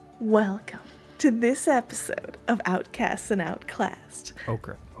Welcome to this episode of Outcast and Outclassed.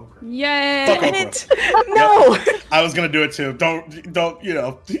 Okra. Yay! Fuck And Okra. no! Yep. I was gonna do it too. Don't don't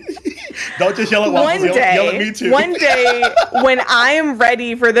just yell at Waffles. Yell at me too. One day, when I am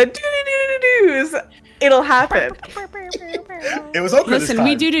ready for the do-do-do-do-do's, it'll happen. It was Okra this Listen, time.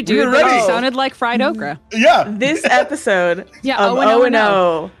 we do, We were but ready. it sounded like fried okra. Yeah. This episode Yeah, of O and O.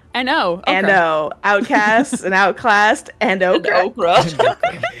 O&O And okra. and O, Outcasts and Outclassed and Okra.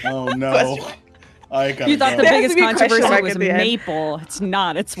 Oh no. I gotta You thought the go. There has biggest to be a question controversy mark was at the end. maple. It's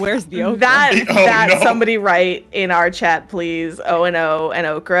not. It's where's the okra? That no. somebody write in our chat, please. O&O and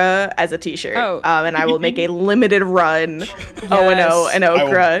Okra as a T-shirt. Oh. And I will make a limited run O&O and I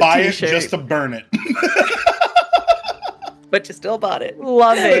Okra will buy T-shirt. it just to burn it. But you still bought it.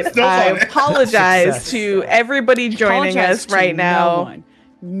 Love it. Still I bought it. apologize Success. to everybody joining Apologize us to right now.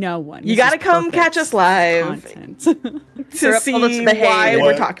 No one. You This gotta is come perfect catch us live content. to Syrup see told us to behave. why we're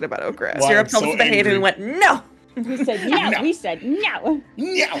What? talking about Okra. Why? Syrup I'm told so us to behave and angry. we went, no. We said no. No. We said no.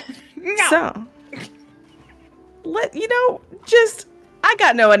 No. So, I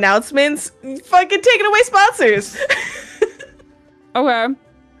got no announcements. Fucking taking away sponsors. Okay.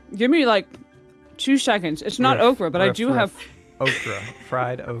 Give me like 2 seconds. It's not okra, but I do have. Okra.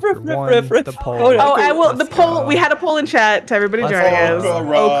 Fried okra. Riff, Won riff, riff. the poll. Oh, Oh, I will. The Let's poll. go. We had a poll in chat to everybody Let's joining us. go.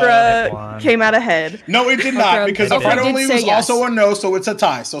 Okra Won. came out ahead. No, it did not, Okra- because the Okra fried did only say was yes. also a no, so it's a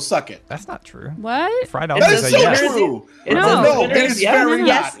tie. So suck it. That's not true. What? Fried That okra is is so a yes. true. It No. says No, winner it is is yes. very not.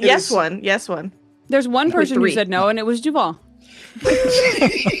 Yes, It yes is- one. Yes one. There's one person who 3. said no, and it was Duval.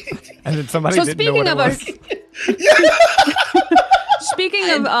 And then somebody So didn't know what speaking it of was. Speaking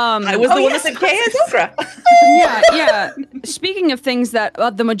of I was the one yes, that said KS Okra. yeah. Speaking of things that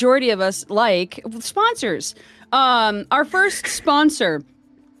the majority of us like, sponsors. Our first sponsor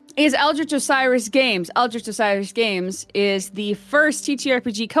is Eldritch Osiris Games. Eldritch Osiris Games is the first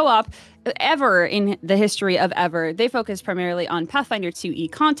TTRPG co-op ever in the history of ever. They focus primarily on Pathfinder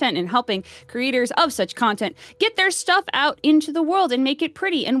 2e content and helping creators of such content get their stuff out into the world and make it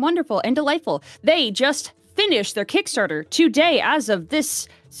pretty and wonderful and delightful. They just finished their Kickstarter today as of this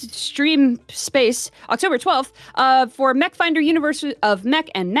stream space, October 12th, for Mechfinder Universe of Mech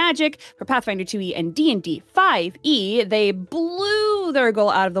and Magic, for Pathfinder 2e and D&D 5e. They blew their goal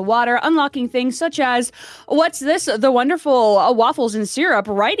out of the water, unlocking things such as, what's this? The wonderful Waffles and Syrup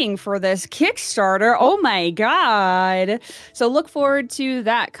writing for this Kickstarter. Oh my god. So look forward to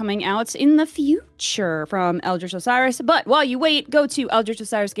that coming out in the future from Eldritch Osiris. But while you wait, go to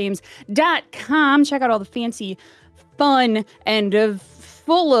eldritchosirisgames.com. Check out all the fancy, fun, and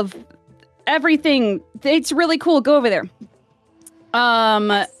full of everything. It's really cool. Go over there.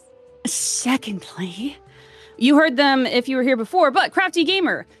 Secondly, you heard them if you were here before, but Crafty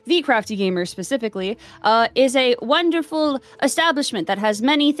Gamer, the Crafty Gamer specifically, is a wonderful establishment that has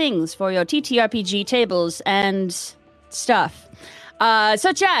many things for your TTRPG tables and stuff.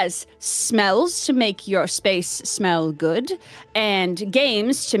 Such as smells to make your space smell good, and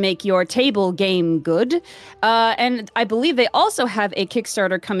games to make your table game good. And I believe they also have a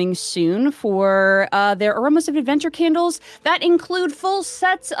Kickstarter coming soon for their Aromas of Adventure candles that include full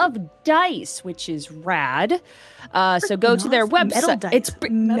sets of dice, which is rad. So go to their website. Metal dice. It's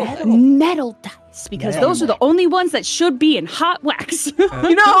metal dice, because those are the only ones that should be in hot wax. You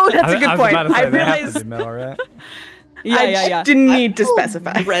know, that's a good I was point. about to say, I they have to realized be metal, right? I didn't need to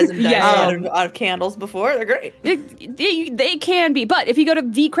specify. Resin dice Yeah. out of candles before. They're great. They can be, but if you go to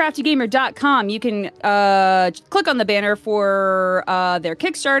thecraftygamer.com, you can click on the banner for their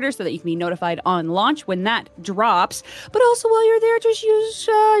Kickstarter so that you can be notified on launch when that drops. But also while you're there, just use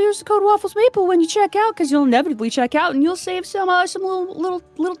the code Waffles Maple when you check out, because you'll inevitably check out and you'll save some little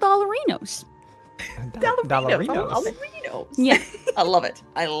dollarinos. Dollarinos. Yeah. I love it.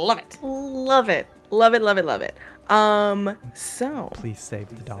 I love it. Love it. Love it, love it, love it. So Please save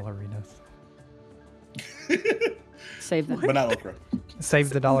the dollarinos. Save them. But not Okra.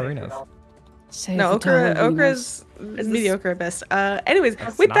 Save the dollarinos. Save no, the dollarinos. Okra's mediocre at best. Anyways,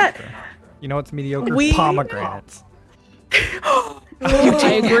 That's with not that, true. You know what's mediocre? We- Pomegranates.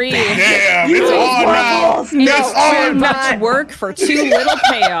 I agree. Damn, it's on now. It's It's too on. much work for too little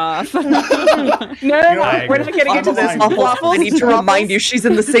payoff. no, I we're not agree. getting into this. Waffles, Waffles, I need to remind you, she's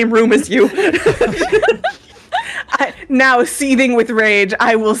in the same room as you. now seething with rage,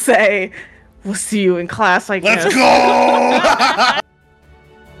 I will say, we'll see you in class, I guess. Let's go.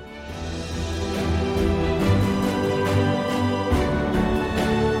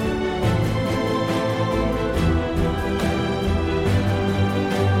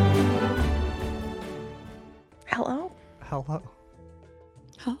 Hello? Hello.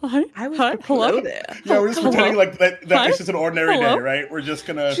 Hi. I was Hi. Hello. Hello there. Yeah, we're just Hello? pretending like that Hi? it's just an ordinary Hello? day, right? We're just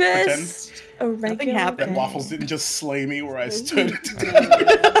gonna pretend just a regular happened. that day. Waffles didn't just slay me where I stood.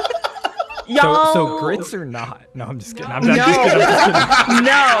 Y'all. So grits or not? No, I'm just kidding. I'm No. just kidding. I'm just kidding.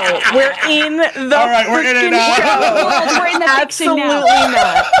 No, we're in the All right, we're in it freaking now. show. World, we're in the fiction Absolutely now.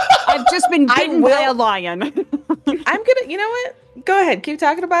 not. I've just been bitten by a lion. I'm gonna. You know what? Go ahead. Keep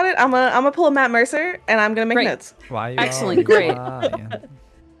talking about it. I'm gonna pull a Matt Mercer and I'm gonna make Great. notes. Why you Excellent, always great. lying?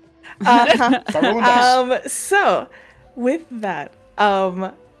 Start rolling dice. So, with that,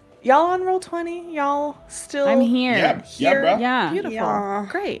 y'all on roll 20? Y'all still I'm here. Yeah, here? bro. Yeah. Beautiful. Yeah.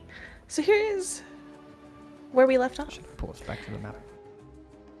 Great. So here's where we left off. Should I pull us back to the map?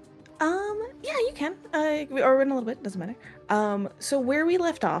 Yeah, you can. Or in a little bit, doesn't matter. So where we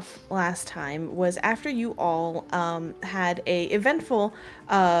left off last time was after you all had a eventful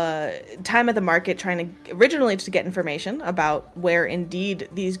time at the market trying to originally to get information about where indeed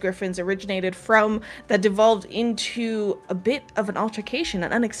these griffins originated from, that devolved into a bit of an altercation,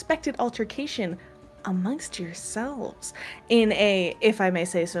 an unexpected altercation amongst yourselves in a, if I may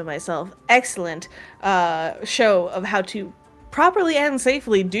say so myself, excellent show of how to properly and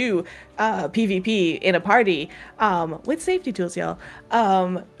safely do PvP in a party with safety tools, y'all.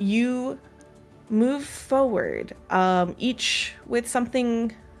 You move forward, each with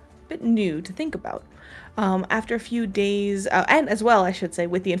something a bit new to think about. After a few days, and as well, I should say,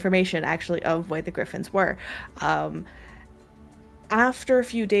 with the information actually of where the griffins were. After a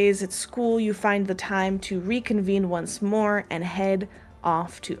few days at school, you find the time to reconvene once more and head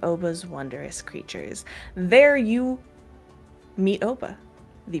off to Oba's Wondrous Creatures. There you meet Oba,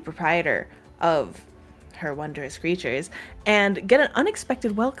 the proprietor of her Wondrous Creatures, and get an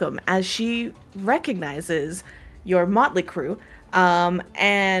unexpected welcome as she recognizes your motley crew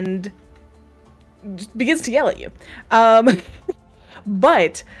and begins to yell at you.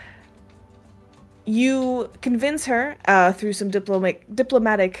 But you convince her through some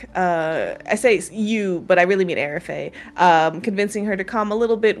diplomatic, I say you, but I really mean Arafe, convincing her to come a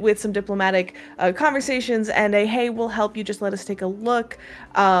little bit with some diplomatic conversations and a, hey, we'll help you, just let us take a look.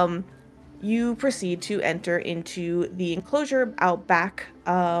 You proceed to enter into the enclosure out back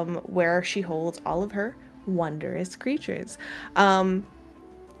where she holds all of her wondrous creatures.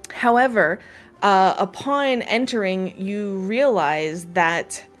 However, upon entering, you realize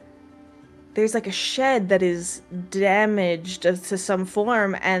that there's like a shed that is damaged to some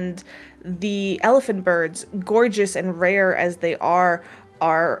form, and the elephant birds, gorgeous and rare as they are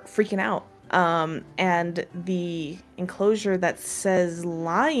freaking out. And the enclosure that says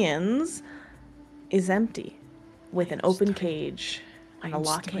lions is empty, with an open cage and a Lions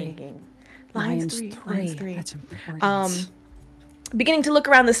lock 3. hanging. Lions 3. Lions 3. That's important. Beginning to look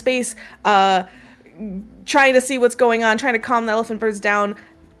around the space, trying to see what's going on, trying to calm the elephant birds down.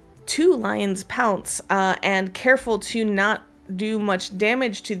 2 lions pounce, and careful to not do much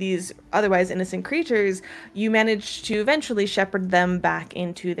damage to these otherwise innocent creatures, you manage to eventually shepherd them back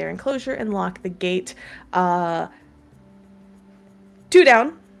into their enclosure and lock the gate. 2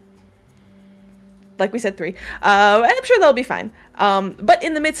 down. Like we said, 3. And I'm sure they'll be fine. But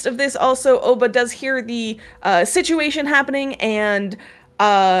in the midst of this, also, Oba does hear the situation happening and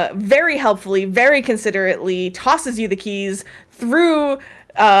very helpfully, very considerately tosses you the keys through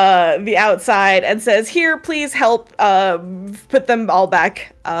the outside and says, here, please help put them all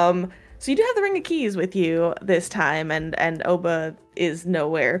back. So you do have the ring of keys with you this time, and Oba is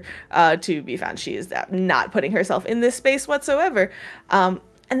nowhere to be found. She is not putting herself in this space whatsoever.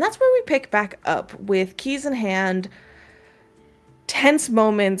 And that's where we pick back up with keys in hand, tense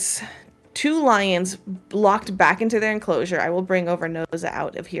moments, 2 lions locked back into their enclosure. I will bring over Noza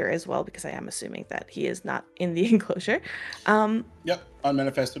out of here as well, because I am assuming that he is not in the enclosure. Yep,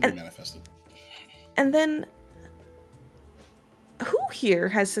 unmanifested, remanifested. And then, who here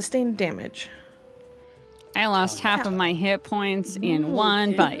has sustained damage? I lost half of my hit points in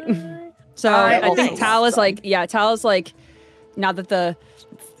one bite. So Alright, I well, think nice. Tal is like, Tal is like, now that the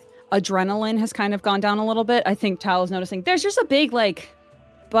adrenaline has kind of gone down a little bit, I think Tal is noticing there's just a big like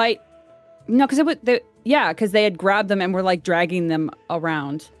bite. No, because because they had grabbed them and were like dragging them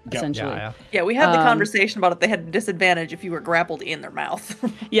around essentially. Yeah, we had the Um, conversation about it. They had a disadvantage if you were grappled in their mouth.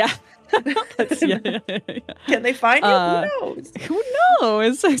 Yeah. Can they find you? Who knows? Who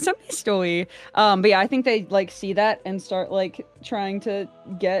knows? It's a mystery. But yeah, I think they like see that and start like trying to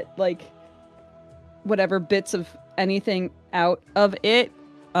get like whatever bits of anything out of it.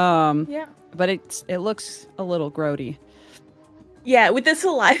 Yeah. But it looks a little grody. Yeah, with this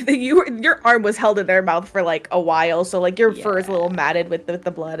saliva, your arm was held in their mouth for like a while, so like your fur is a little matted with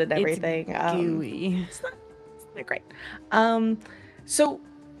the blood and everything. It's gooey. It's not great. So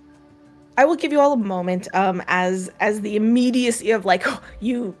I will give you all a moment, as the immediacy of like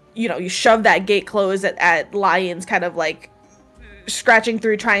you shove that gate closed at Lions kind of like scratching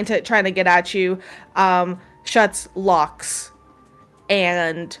through trying to get at you, shuts, locks,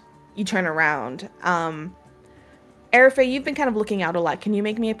 and you turn around. Arafe, you've been kind of looking out a lot. Can you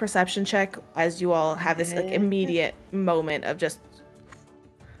make me a perception check as you all have this like immediate moment of just...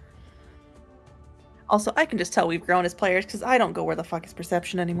 Also, I can just tell we've grown as players because I don't go where the fuck is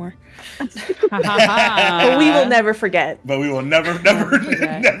perception anymore. But we will never forget. But we will never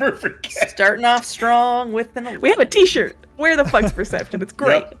forget. Starting off strong with an 11. We have a t-shirt. Where the fuck's perception? It's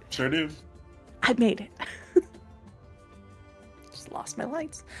great. Yep, sure do. I made it. Just lost my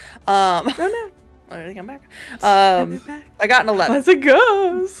lights. Oh no. I think I'm back. I got an 11. As it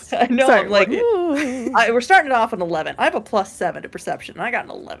goes. I know. Sorry, I'm like, what? we're starting it off an 11. I have a +7 to perception. I got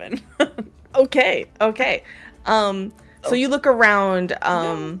an 11. Okay. So you look around.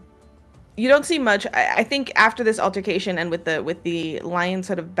 You don't see much. I think after this altercation and with the lion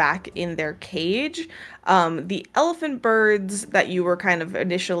sort of back in their cage, the elephant birds that you were kind of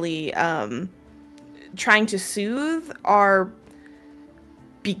initially trying to soothe are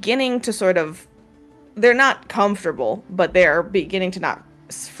beginning to sort of... They're not comfortable, but they're beginning to not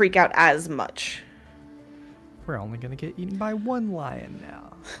freak out as much. We're only gonna get eaten by one lion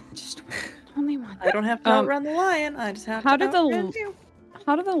now. Just only one. I don't have to outrun the lion. I just have How to did outrun you.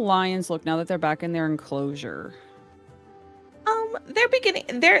 How do the lions look now that they're back in their enclosure? They're beginning.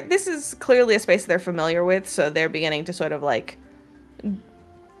 This is clearly a space they're familiar with, so they're beginning to sort of like kind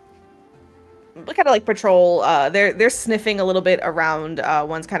of like patrol. They're sniffing a little bit around.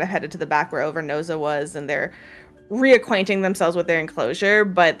 One's kind of headed to the back where Overnosa was, and they're reacquainting themselves with their enclosure,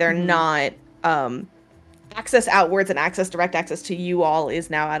 but they're not. Access outwards and direct access to you all is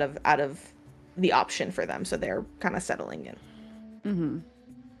now out of the option for them, so they're kind of settling in. Mm-hmm.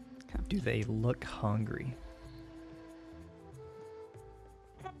 Do they look hungry?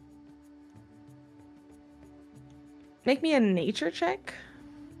 Make me a nature check.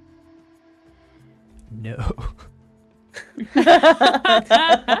 No.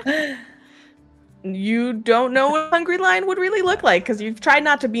 You don't know what a hungry lion would really look like because you've tried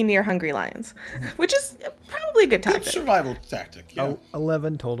not to be near hungry lions, which is probably a good Good tactic. survival tactic. Yeah.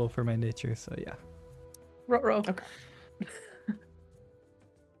 11 total for my nature, so yeah. Ruh-roh. Okay.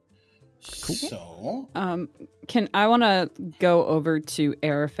 So, I want to go over to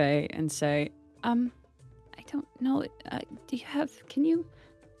Arafe and say, I don't know.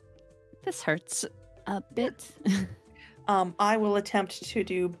 This hurts a bit. I will attempt to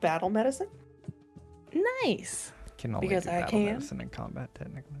do battle medicine. Nice. Can only Because do I battle can. medicine in combat,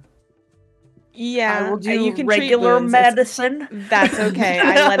 technically. Yeah, I will do you can treat regular wounds. It's- medicine. That's okay.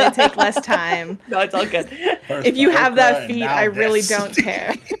 I let it take less time. No, it's all good. first If you have that Okra, feat, now I really this. don't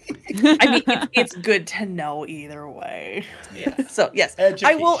care. I mean, it's good to know either way. Yeah. So, yes, I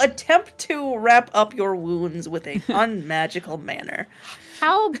will Education. attempt to wrap up your wounds with a unmagical manner.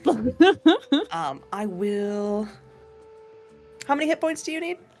 How? I will... How many hit points do you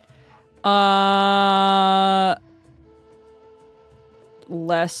need?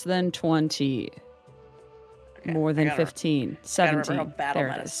 Less than 20. Okay, More I than gotta- 15. I gotta 17. remember how battle There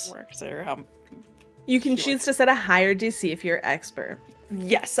it medicine is. works. Or how... You can Sure. choose to set a higher DC if you're expert.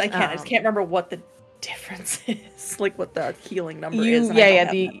 Yes, I can. I just Um, can't remember what the difference is. Like what the healing number You- is. And yeah, I don't yeah,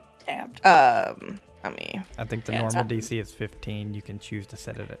 have the- that tabbed. I mean, I think the Yeah, it's normal not- DC is 15. You can choose to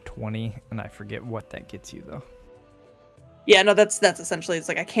set it at 20, and I forget what that gets you, though. Yeah, no, that's essentially. It's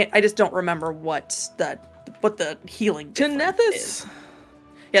like I just don't remember what the healing difference is. Tenethus.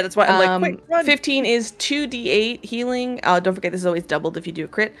 Yeah, that's why I'm like, quick, run. 15 is 2d8 healing. Don't forget this is always doubled if you do a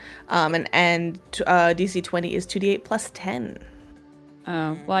crit. And DC 20 is 2d8 plus 10.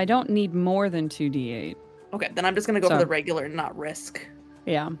 Well, I don't need more than 2d8. Okay, then I'm just gonna go for So- the regular and not risk.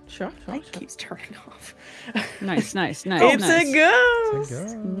 Yeah. Sure. Light keeps turning off. Nice. It's nice. a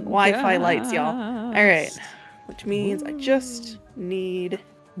ghost. Wi-Fi lights, y'all. All right, which means I just need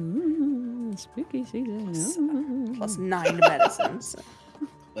Ooh, spooky season. plus 9 medicines.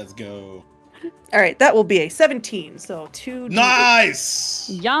 Let's go. All right, that will be a 17. So 2. Nice.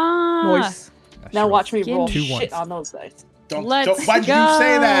 Yeah. Nice. Now watch me Give roll me two shit ones. on those dice. Let's Why'd you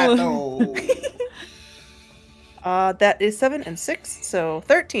say that go. though? That is 7 and 6, so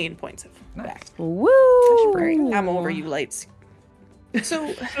 13 points of back. Woo. All right, I'm over you lights.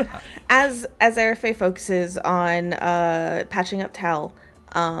 So, as Arafe focuses on patching up Tal,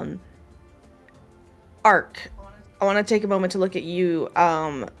 Ark, I want to take a moment to look at you.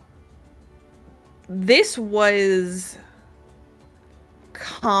 This was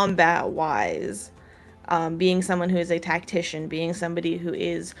combat-wise being someone who is a tactician, being somebody who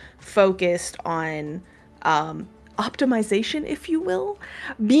is focused on optimization, if you will,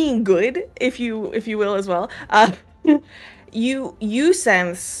 being good, if you will as well. You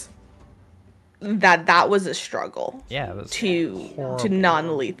sense that was a struggle. Yeah, it was to horrible.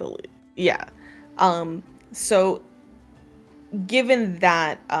 non-lethal. Yeah. So given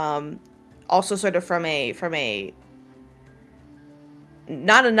that, also sort of from a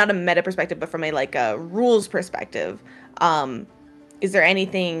not a meta perspective, but from a like a rules perspective, is there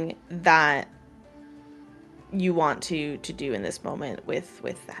anything that you want to do in this moment with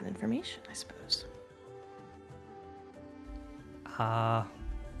that information, I suppose?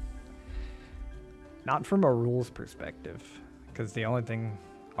 Not from a rules perspective, because the only thing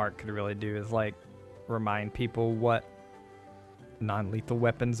Art could really do is like remind people what non-lethal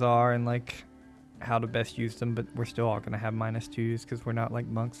weapons are and like how to best use them, but we're still all gonna have -2s because we're not like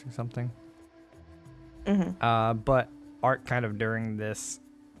monks or something. But Art kind of during this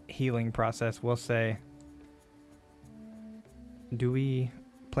healing process will say, do we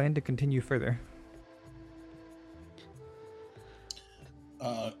plan to continue further?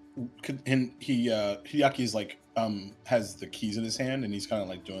 And Hideaki's like has the keys in his hand, and he's kind of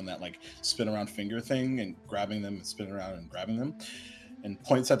like doing that like spin around finger thing and grabbing them and spinning around and grabbing them, and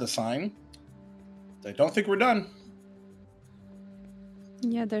points at the sign. I don't think we're done.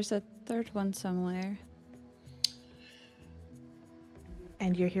 Yeah, there's a third one somewhere.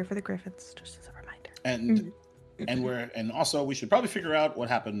 And you're here for the Griffiths, just as a reminder. And also we should probably figure out what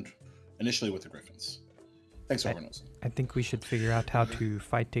happened initially with the Griffins. Thanks, Overnos. I think we should figure out how to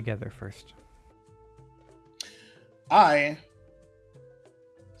fight together first. I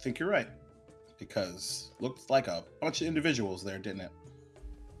think you're right, because looked like a bunch of individuals there, didn't it?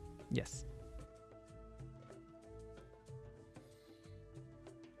 Yes.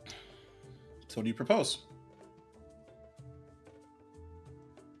 So what do you propose?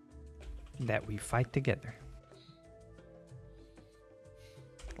 That we fight together.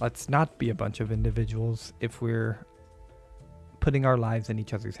 Let's not be a bunch of individuals if we're putting our lives in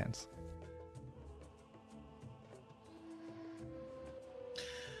each other's hands.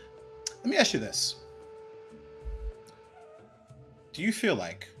 Let me ask you this. Do you feel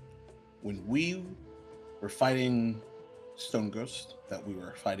like when we were fighting Stone Ghost that we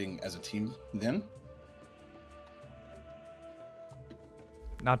were fighting as a team then?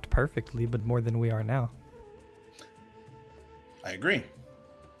 Not perfectly, but more than we are now. I agree.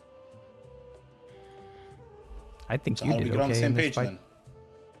 I think So you how do did we get okay on the in same this page fight. then?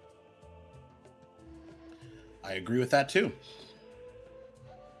 I agree with that too.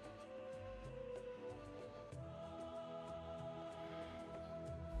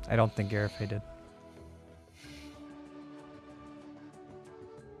 I don't think Arafe did.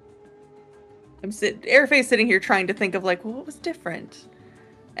 Airface sitting here trying to think of like, well, what was different?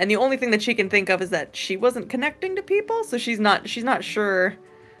 And the only thing that she can think of is that she wasn't connecting to people, so she's not sure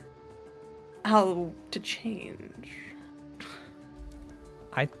how to change.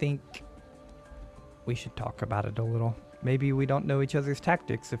 I think we should talk about it a little. Maybe we don't know each other's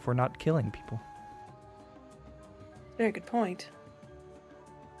tactics if we're not killing people. Very good point.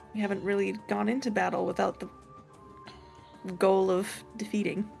 We haven't really gone into battle without the goal of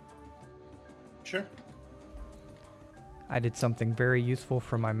defeating. Sure. I did something very useful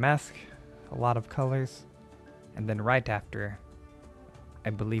for my mask, a lot of colors, and then right after, I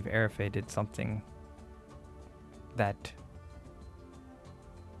believe Arafe did something that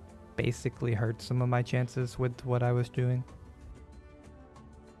basically hurt some of my chances with what I was doing.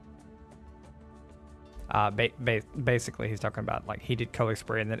 Basically, he's talking about like he did color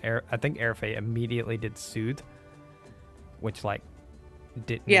spray, and then I think Arafe immediately did soothe, which like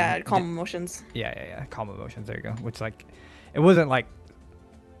didn't. Yeah, calm emotions. Yeah, calm emotions. There you go. Which like, it wasn't like.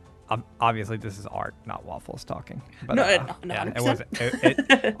 Obviously, this is Ark, not Waffles talking. But No, yeah, it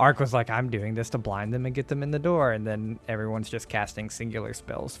wasn't. Ark was like, I'm doing this to blind them and get them in the door, and then everyone's just casting singular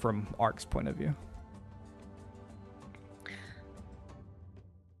spells from Ark's point of view.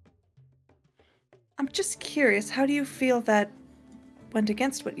 I'm just curious, how do you feel that went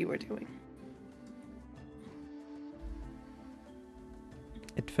against what you were doing?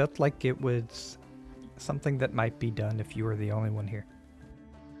 It felt like it was something that might be done if you were the only one here.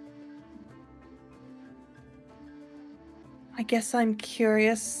 I guess I'm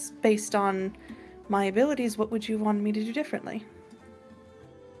curious, based on my abilities, what would you want me to do differently?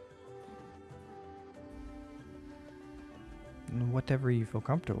 Whatever you feel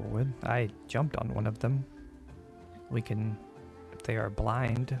comfortable with. I jumped on one of them. We can, if they are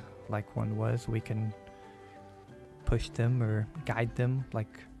blind, like one was, we can push them or guide them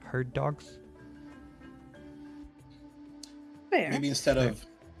like herd dogs. Fair. maybe instead of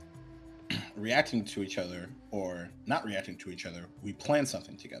reacting to each other or not reacting to each other, we plan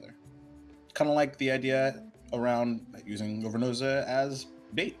something together. Kind of like the idea around using Governosa as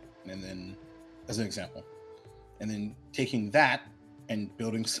bait, and then as an example, and then taking that and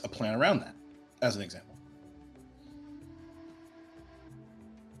building a plan around that as an example.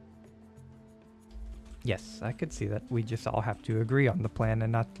 Yes, I could see that. We just all have to agree on the plan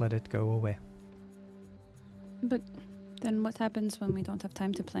and not let it go away. But then what happens when we don't have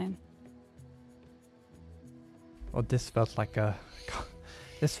time to plan? Well, this felt like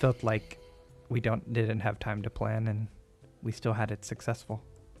we didn't have time to plan, and we still had it successful.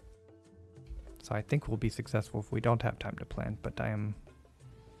 So I think we'll be successful if we don't have time to plan, but I am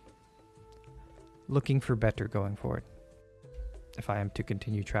looking for better going forward, if I am to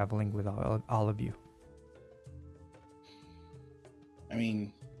continue traveling with all of you. I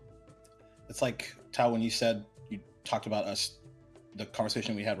mean, it's like, Tao, when you talked about us, the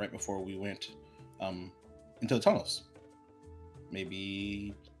conversation we had right before we went into the tunnels.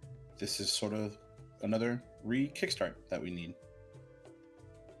 Maybe this is sort of another kickstart that we need.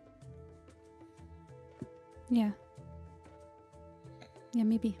 Yeah. Yeah,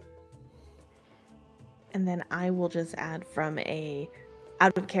 maybe. And then I will just add from a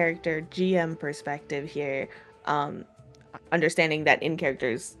out of character GM perspective here, understanding that in character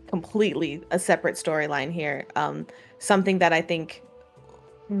is completely a separate storyline here. Something that I think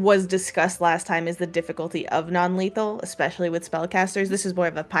was discussed last time is the difficulty of non-lethal, especially with spellcasters. This is more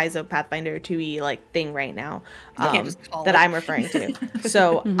of a Paizo Pathfinder 2e like thing right now that I'm referring to.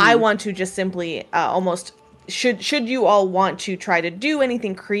 So I want to just simply almost should you all want to try to do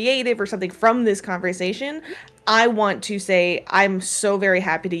anything creative or something from this conversation, I want to say I'm so very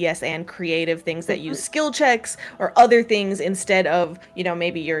happy to yes and creative things that use skill checks or other things instead of, you know,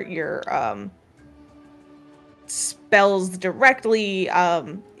 maybe your spells directly.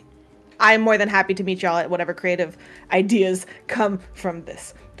 I'm more than happy to meet y'all at whatever creative ideas come from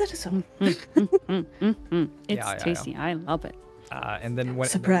this. That is so. It's tasty. I love it. And then when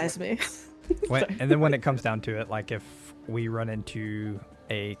Surprise me. And then when it comes down to it, like if we run into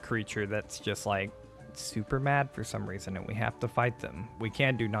a creature that's just like super mad for some reason and we have to fight them, we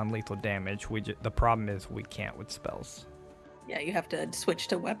can do non-lethal damage. The problem is we can't with spells. Yeah, you have to switch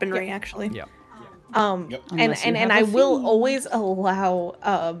to weaponry actually. Yeah. And I will always allow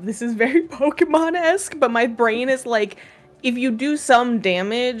this is very Pokemon-esque, but my brain is like, if you do some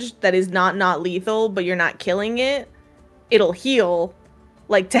damage that is not lethal but you're not killing it, it'll heal,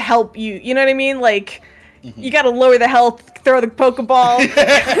 like to help you, you know what I mean? Like you gotta lower the health, throw the Pokeball.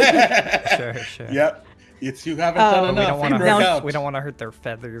 Sure. Yep. You haven't done enough. We don't want to hurt their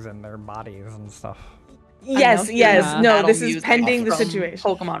feathers and their bodies and stuff. Yes. No, this is pending the situation.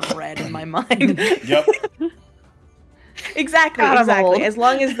 Pokemon Red in my mind. Yep. Exactly. As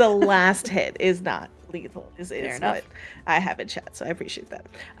long as the last hit is not lethal, is what I have in chat. So I appreciate that.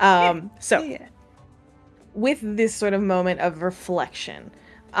 With this sort of moment of reflection,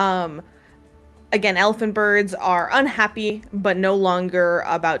 again, elfin birds are unhappy, but no longer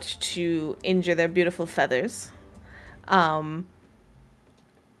about to injure their beautiful feathers.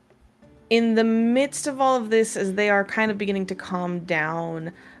 In the midst of all of this, as they are kind of beginning to calm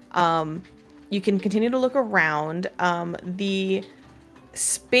down, you can continue to look around. The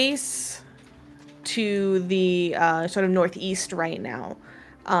space to the sort of northeast right now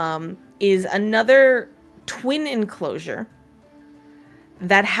is another twin enclosure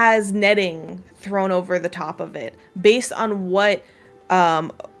that has netting thrown over the top of it. Based on what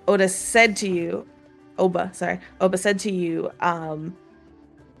Oba said to you,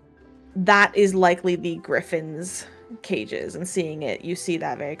 that is likely the griffin's cages, and seeing it, you see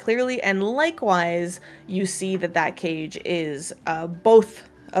that very clearly. And likewise, you see that cage is both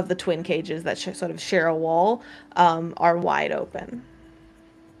of the twin cages that sort of share a wall are wide open.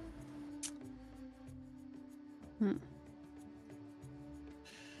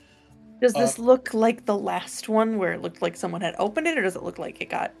 Does this look like the last one where it looked like someone had opened it, or does it look like it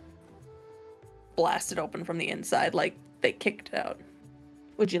got blasted open from the inside, like they kicked it out?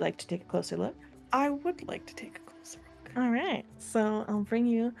 Would you like to take a closer look? I would like to take a closer look. All right, so I'll bring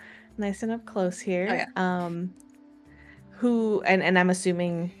you nice and up close here. Oh, yeah. Who and I'm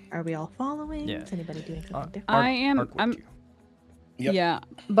assuming, are we all following? Yeah. Is anybody doing something different? I'm Yep. Yeah,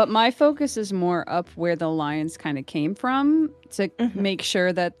 but my focus is more up where the lions kind of came from to make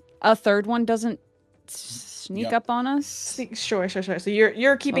sure that a third one doesn't sneak up on us. Sure. So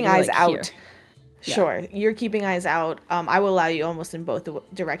you're keeping I'll be, eyes like, out. here. Yeah. Sure, you're keeping eyes out. I will allow you almost in both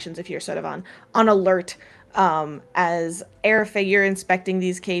directions if you're sort of on alert. As Arafe, you're inspecting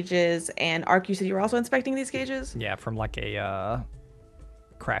these cages, and Ark, you said you were also inspecting these cages. Yeah, from like a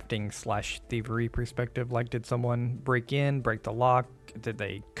crafting / thievery perspective. Like, did someone break in, break the lock? Did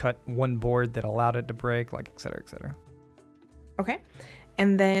they cut one board that allowed it to break? Like, et cetera, et cetera. Okay,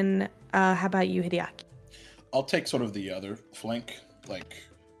 and then how about you, Hideaki? I'll take sort of the other flank, like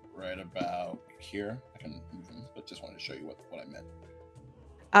right about here. I can move them, but just wanted to show you what I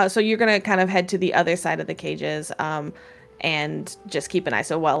meant. So you're gonna kind of head to the other side of the cages, and just keep an eye.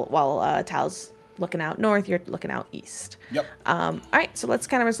 So while Tal's looking out north, you're looking out east. Yep. All right, so let's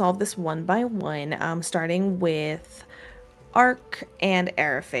kind of resolve this one by one, starting with Ark and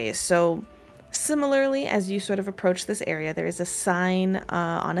Arafe. So similarly, as you sort of approach this area, there is a sign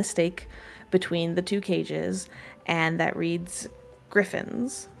on a stake between the two cages, and that reads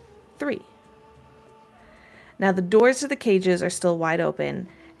Griffins 3. Now, the doors to the cages are still wide open,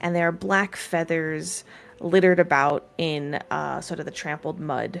 and there are black feathers littered about in sort of the trampled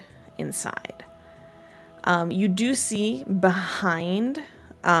mud inside. You do see behind,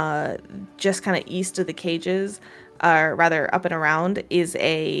 just kind of east of the cages, or rather up and around, is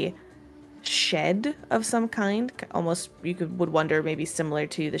a shed of some kind. Almost, you would wonder, maybe similar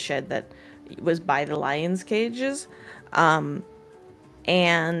to the shed that was by the lions' cages. And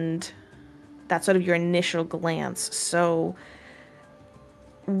that's sort of your initial glance. So,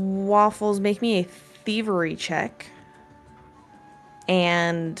 Waffles, make me a thievery check.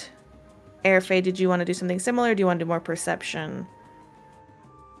 And Airfay, did you want to do something similar? Or do you want to do more perception?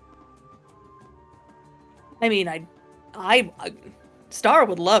 I mean, I Star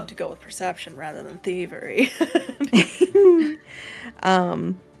would love to go with perception rather than thievery.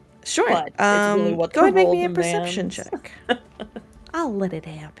 Sure. But it's really what go the ahead and make role me a perception demands. check. I'll let it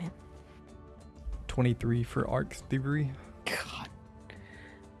happen. 23 for Ark's thievery. God.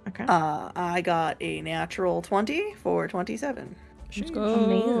 Okay. I got a natural 20 for 27. Let's go.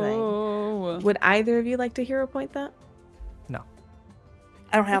 Amazing. Would either of you like to hero point that? No.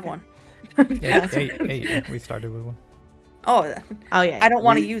 I don't have one. Eight. We started with one. Oh, Oh yeah. I don't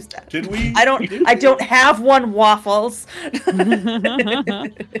want to use that. Did we? I don't have one, Waffles.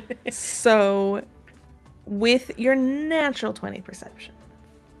 So, with your natural 20 perception,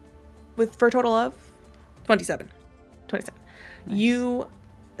 for a total of 27. 27, Nice. you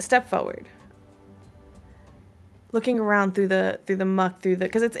step forward, looking around through the muck,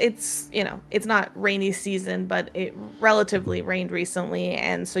 because it's it's not rainy season, but it relatively rained recently,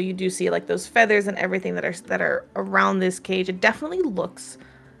 and so you do see like those feathers and everything that are around this cage. It definitely looks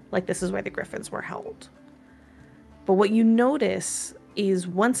like this is where the griffins were held. But what you notice is,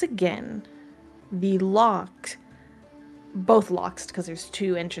 once again, both locks, because there's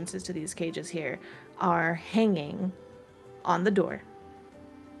two entrances to these cages here, are hanging on the door.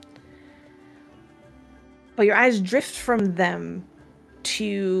 But your eyes drift from them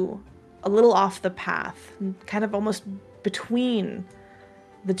to a little off the path, kind of almost between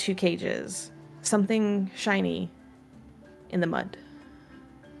the two cages. Something shiny in the mud.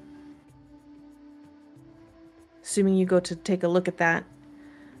 Assuming you go to take a look at that,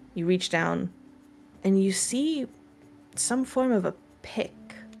 you reach down and you see some form of a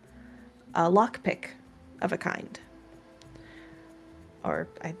pick, a lock pick of a kind. Or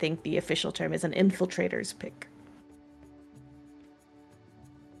I think the official term is an infiltrator's pick.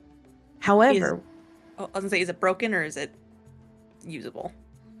 However, I was gonna say, is it broken or is it usable?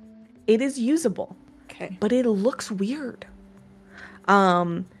 it is usable, Okay. but it looks weird.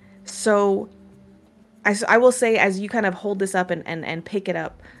 So I will say, as you kind of hold this up and pick it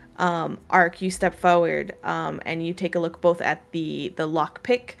up, Ark, you step forward, and you take a look both at the lock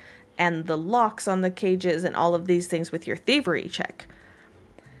pick and the locks on the cages and all of these things with your thievery check.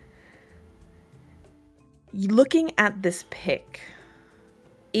 Looking at this pick,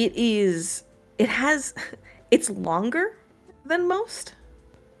 it's longer than most,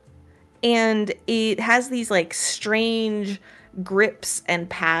 and it has these like strange grips and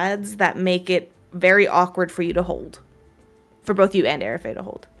pads that make it very awkward for you to hold, for both you and Arafe to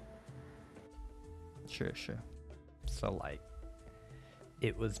hold. Sure. So, like,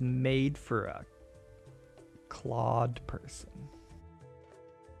 it was made for a clawed person.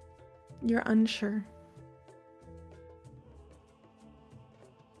 You're unsure.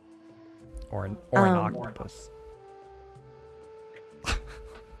 Or an octopus.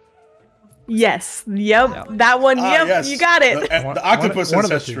 Yes. Yep. Yeah. That one. Yep. Yes. You got it. The Octopus one of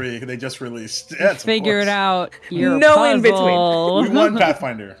the Ancestry, they just released. Yes, of Figure it course. out. You're No in between. puzzle. We won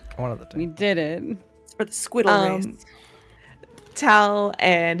Pathfinder. One of the two. We did it. It's for the squiddle race. Tal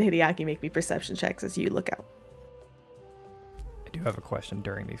and Hideaki make me perception checks as you look out. I do have a question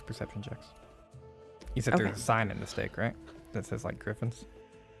during these perception checks. You said Okay. there's a sign in the stake, right? That says like Griffins.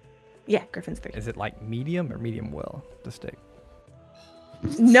 Yeah, Griffin's 3. Is it like medium or medium well, the stake?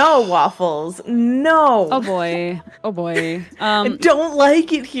 No, Waffles. No. Oh boy. Oh boy. I don't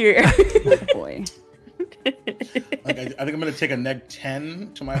like it here. Oh boy. Like, I think I'm gonna take a neg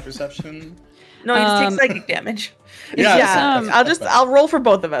 10 to my perception. No, you just take psychic damage. Yeah, I'll roll for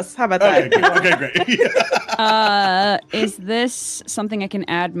both of us. How about Okay, that? great. Okay, great. Is this something I can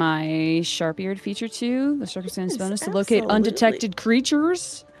add my sharp-eared feature to? The circumstance Yes, bonus to locate absolutely. undetected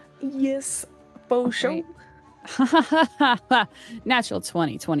creatures? Yes, for sure. Natural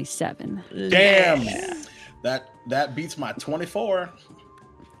 20, 27. Damn. That beats my 24.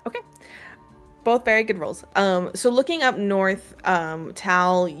 Okay. Both very good rolls. So looking up north,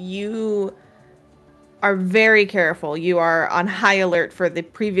 Tal, you are very careful. You are on high alert for the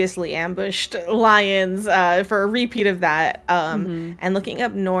previously ambushed lions, for a repeat of that. And looking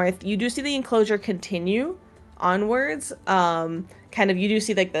up north, you do see the enclosure continue onwards. Kind of, you do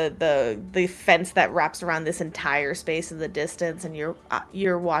see like the fence that wraps around this entire space in the distance, and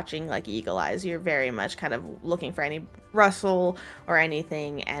you're watching like eagle eyes. You're very much kind of looking for any rustle or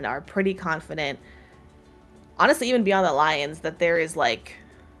anything, and are pretty confident, honestly, even beyond the lions, that there is like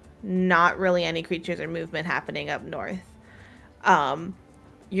not really any creatures or movement happening up north.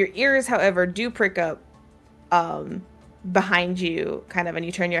 Your ears, however, do prick up behind you, kind of, and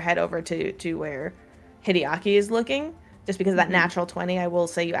you turn your head over to where Hideaki is looking. Just because of that natural 20, I will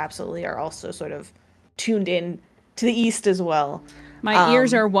say you absolutely are also sort of tuned in to the east as well. My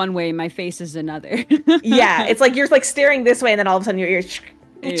ears are one way, my face is another. Yeah, it's like you're like staring this way, and then all of a sudden your ears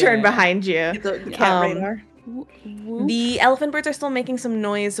turn Yeah. behind you. The cat radar. The elephant birds are still making some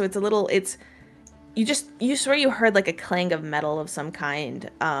noise, so you swear you heard like a clang of metal of some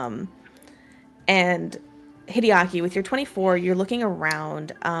kind. And Hideaki, with your 24, you're looking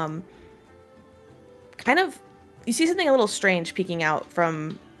around, kind of, you see something a little strange peeking out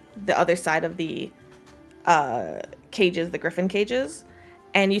from the other side of the cages, the griffin cages,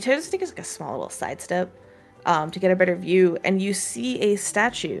 and you just take like a small little sidestep to get a better view, and you see a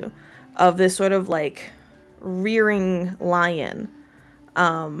statue of this sort of like rearing lion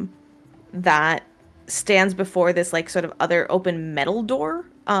that stands before this like sort of other open metal door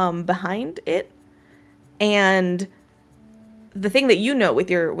behind it. And the thing that you know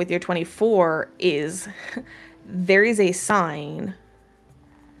with your 24 is there is a sign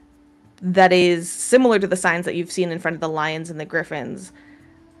that is similar to the signs that you've seen in front of the lions and the griffins,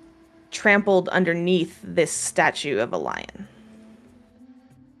 trampled underneath this statue of a lion.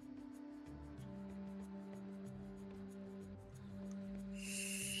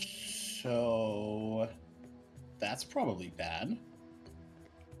 So that's probably bad.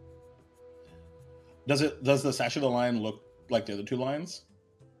 Does the statue of the lion look like the other two lions?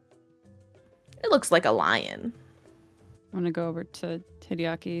 It looks like a lion. I'm gonna go over to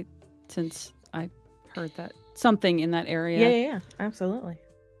Hideaki since I heard that something in that area. Yeah, absolutely.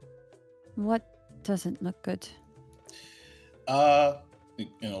 What doesn't look good? Kind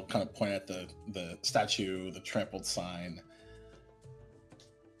of point at the statue, the trampled sign.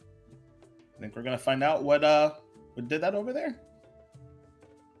 I think we're gonna find out what did that over there.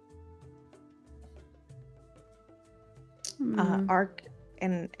 Ark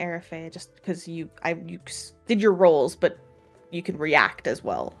and Arafe, just because you did your rolls, but you can react as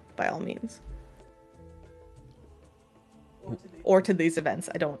well, by all means. Or to these events.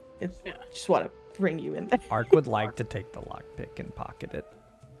 Just want to bring you in there. Ark would like to take the lockpick and pocket it.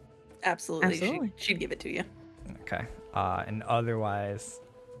 Absolutely. She'd give it to you. Okay. And otherwise,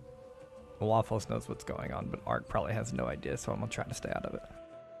 Waffles knows what's going on, but Ark probably has no idea, so I'm gonna try to stay out of it.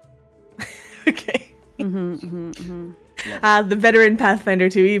 Okay. The veteran Pathfinder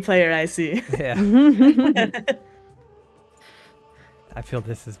 2e player, I see. Yeah. I feel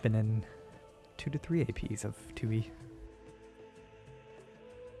this has been in 2 to 3 APs of 2e.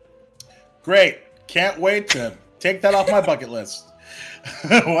 Great. Can't wait to take that off my bucket list.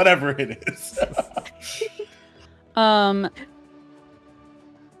 Whatever it is.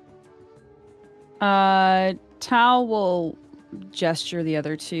 Tao will gesture the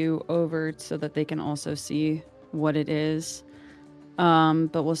other two over so that they can also see what it is.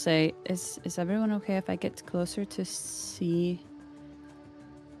 But we'll say, is everyone okay if I get closer to see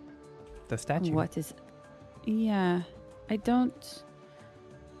The statue. what is? Yeah, I don't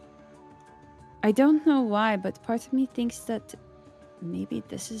know why, but part of me thinks that maybe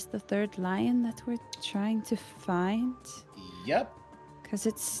this is the third lion that we're trying to find. Yep. Because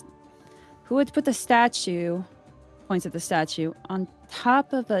it's... Who would put a statue points at the statue, on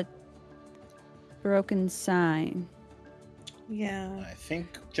top of a broken sign. Yeah. I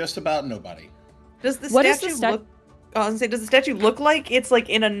think just about nobody. Does the What is statue the look? I was gonna say, does the statue look like it's like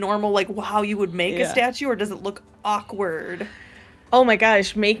in a normal like how you would make a Yeah. statue, or does it look awkward? Oh my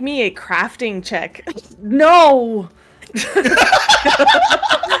gosh, make me a crafting check. No! This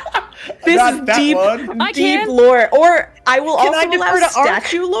Not is that deep, one. I deep can. lore. Or I will Can also I allow defer to Ark?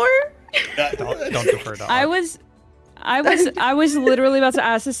 statue lore. Don't defer to I Art. was literally about to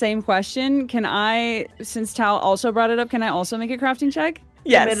ask the same question. Can I, since Tal also brought it up, can I also make a crafting check?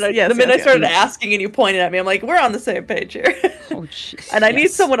 Yes, the yes, minute I yes, started yes. asking and you pointed at me, I'm like, we're on the same page here. Oh, jeez. And I need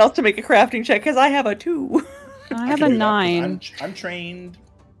yes. someone else to make a crafting check because I have a 2. I I have can a do that 'cause 9, I'm trained.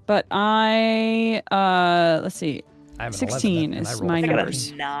 but I let's see. I have an 16 11, and I is rolled my I got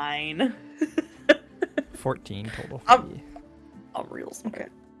numbers. a 9. 14 total. I'm real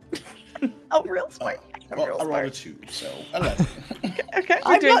smart. I'm real smart. I'm Well, real I rolled a smart. 2, so 11. Okay,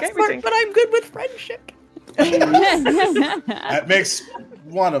 we're I'm doing not great, we're smart, doing but I'm good with friendship. That makes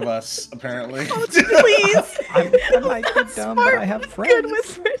one of us, apparently. Please. I might be dumb, but I have friends. good with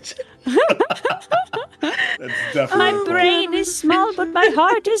friendship. That's definitely My cool. brain is small, but my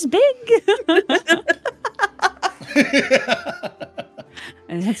heart is big.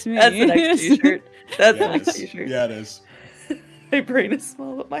 And that's me. That's the next t-shirt. That's the Yeah, it next is. t-shirt. Yeah, it is. My brain is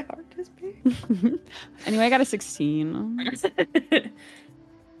small, but my heart is big. Anyway, I got a 16.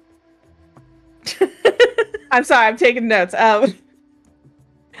 I'm sorry, I'm taking notes.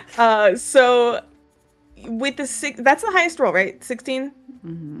 So with the that's the highest roll, right? 16?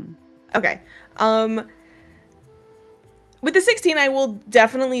 Mhm. Okay. With the 16, I will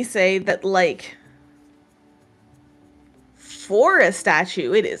definitely say that, like, for a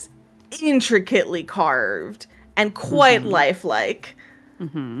statue, it is intricately carved and quite lifelike.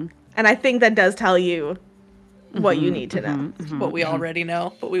 Mhm. And I think that does tell you what you need to know. What we already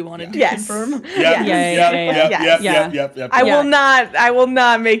know, but we wanted to Yes. confirm. Yep, Yeah, yeah, yeah. Yeah. I Yeah. will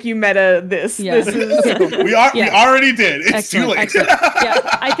not make you meta this. Yeah. This is Okay, cool. We Yeah. already did. It's Excellent, too late. excellent.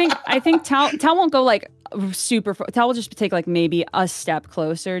 Yeah, I think Tal won't go like super. Tal will just take like maybe a step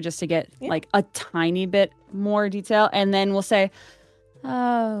closer just to get like a tiny bit more detail, and then we'll say,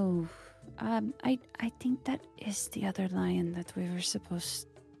 "Oh, I think that is the other lion that we were supposed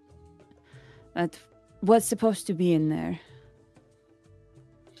that was supposed to be in there."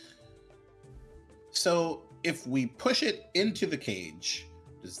 So if we push it into the cage,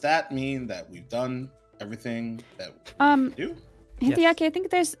 does that mean that we've done everything that we do? Hideaki,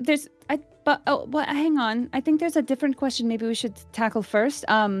 Yes. I think but hang on. I think there's a different question maybe we should tackle first.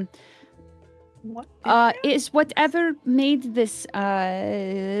 What? Is whatever made this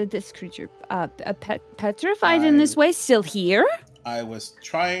this creature petrified in this way still here? I was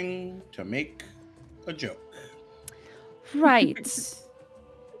trying to make a joke. Right.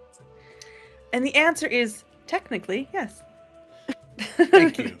 And the answer is technically yes.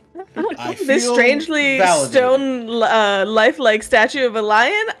 Thank you. I feel this strangely validated. stone lifelike statue of a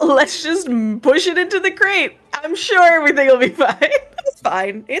lion. Let's just push it into the crate. I'm sure everything will be fine. It's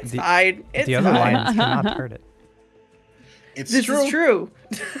fine. It's fine. It's The other fine. lions cannot hurt it. It's This true. is true.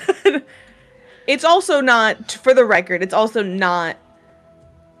 It's also not, for the record, it's also not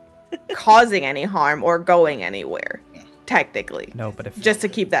causing any harm or going anywhere, technically. No, but if Just to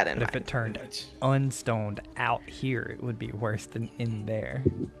keep that in but if mind. it turned unstoned out here, it would be worse than in there.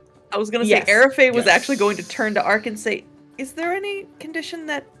 I was gonna Yes. say Arafe was Yes. actually going to turn to Ark and say, "Is there any condition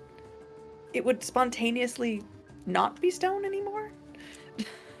that it would spontaneously not be stone anymore?"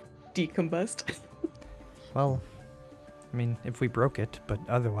 Decombust. Well, I mean, if we broke it, but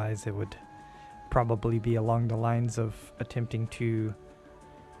otherwise it would probably be along the lines of attempting to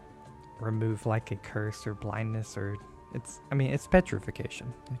remove like a curse or blindness or it's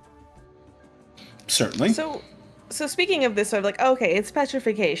petrification. Certainly. So speaking of this, sort of like, okay, it's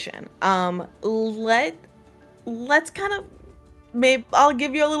petrification. Let's kind of, maybe I'll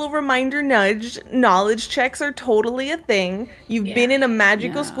give you a little reminder nudge. Knowledge checks are totally a thing. You've been in a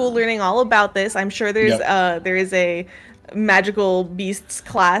magical school learning all about this. I'm sure there's there is a magical beasts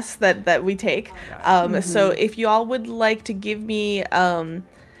class that we take. So if you all would like to give me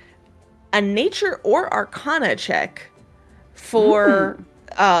a nature or arcana check for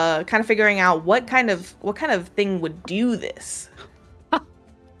kind of figuring out what kind of thing would do this.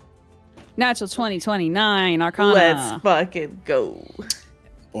 Natural 2029 Arcana. Let's fucking go.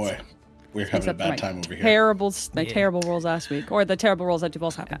 Boy, we're having a Except for my bad time over here. terrible rolls last week, or the terrible rolls that you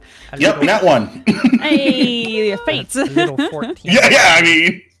both have. Yep, that one. Hey, fates. A little 14. yeah, I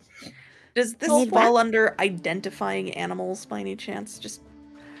mean, Does this Oh, fall under identifying animals by any chance? Just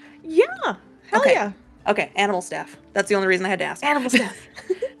Yeah. Hell Okay. yeah. Okay, animal staff. That's the only reason I had to ask. Animal staff.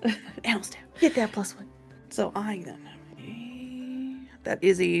 Animal staff. Get that +1. So I then have that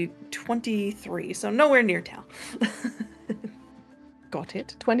is a 23, so nowhere near Tal. Got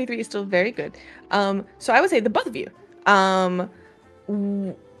it. 23 is still very good. So I would say the both of you.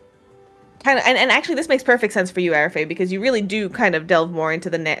 Kind of, and actually this makes perfect sense for you, Arafe, because you really do kind of delve more into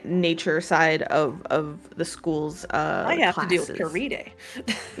the nature side of the school's I have classes. to deal with Karide.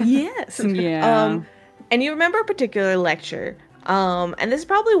 Yes. Yeah. And you remember a particular lecture. And this is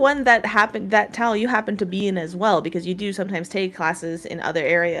probably one that Tal, you happen to be in as well, because you do sometimes take classes in other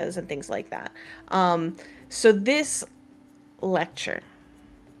areas and things like that. So this lecture,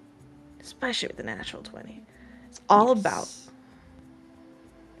 especially with the natural 20, it's all about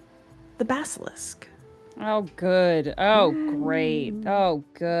the basilisk. Oh, good. Oh, great. Oh,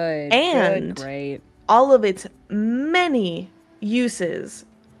 good. And good, great. all of its many uses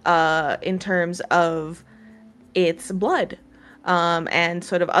in terms of its blood. And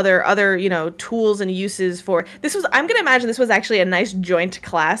sort of other tools and uses for this. I'm gonna imagine this was actually a nice joint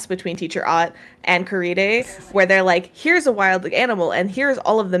class between Teacher Ott and Karide, where they're like, here's a wild animal and here's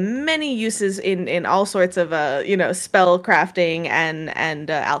all of the many uses in all sorts of spell crafting and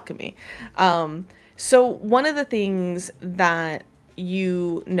alchemy. So one of the things that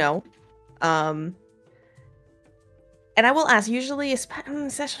and I will ask, usually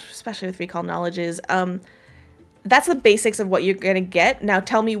especially with recall knowledges, that's the basics of what you're going to get. Now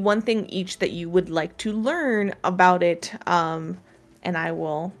tell me one thing each that you would like to learn about it, and I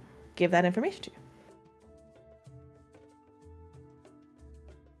will give that information to you.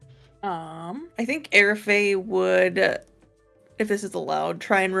 I think Arafe would, if this is allowed,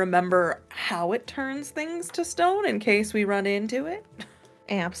 try and remember how it turns things to stone in case we run into it.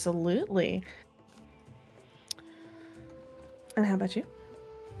 Absolutely. And how about you?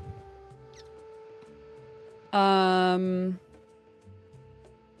 Can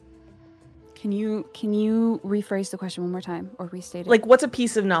you rephrase the question one more time or restate it? Like, what's a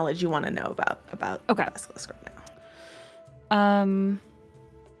piece of knowledge you want to know about Okay. basilisk right now?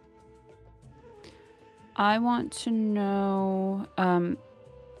 I want to know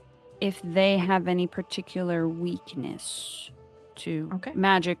if they have any particular weakness to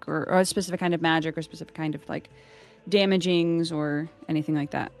magic or a specific kind of magic or specific kind of like damagings or anything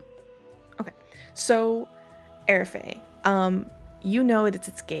like that. Okay. So Arafe, you know that it's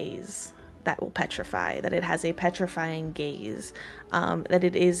its gaze that will petrify, that it has a petrifying gaze,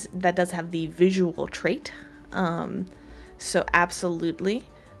 that does have the visual trait. So absolutely,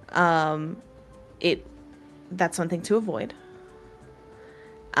 that's something to avoid.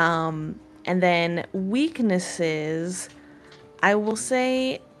 And then weaknesses, I will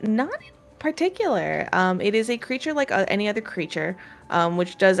say not in particular. It is a creature like any other creature,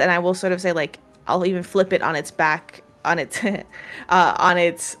 which does, and I will sort of say like, I'll even flip it on its back, on its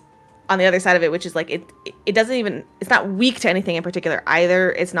on the other side of it, which is like it doesn't even, it's not weak to anything in particular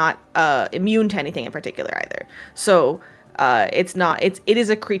either. It's not immune to anything in particular either. So it is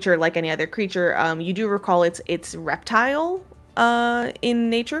a creature like any other creature. You do recall it's reptile in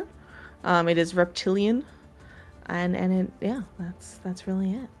nature. It is reptilian, and that's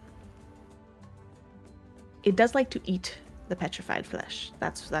really it. It does like to eat the petrified flesh.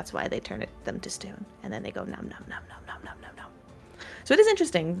 That's why they turn them to stone, and then they go nom nom nom nom nom nom nom nom. So it is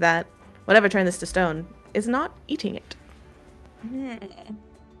interesting that whatever turned this to stone is not eating it.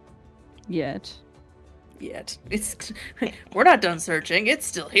 Yet. We're not done searching. It's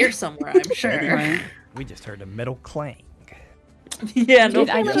still here somewhere, I'm sure. Right. We just heard a metal clang. Yeah, no.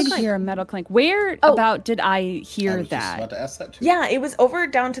 I did hear a metal clank. Where about did I hear I was just that? about to ask that too. Yeah, it was over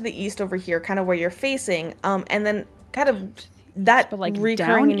down to the east over here, kind of where you're facing, and then kind of that But, like, recurring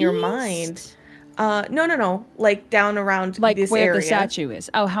down in your east? mind. No, like down around Like this where area. the statue is.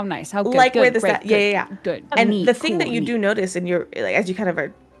 Oh, how nice. How good. Like good, where the great, yeah. Good. And Neat, the thing cool, that you neat. do notice, and you're like, as you kind of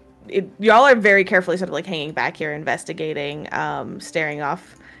are, y'all are very carefully sort of like hanging back here, investigating, staring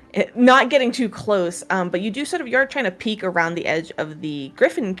off, not getting too close. But you do you're trying to peek around the edge of the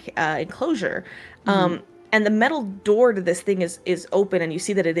griffin enclosure. And the metal door to this thing is open, and you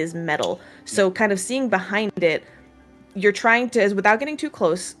see that it is metal. So kind of seeing behind it, you're trying to, without getting too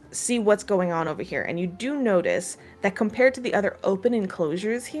close, see what's going on over here. And you do notice that compared to the other open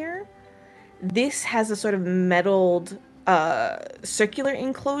enclosures here, this has a sort of metalled circular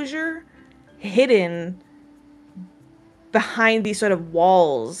enclosure hidden behind these sort of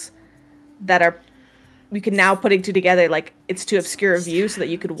walls that are, we can now put it together, like it's to obscure view so that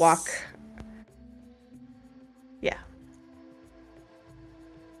you could walk. Yeah.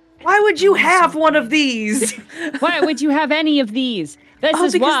 Why would you have one of these? Why would you have any of these? This Oh,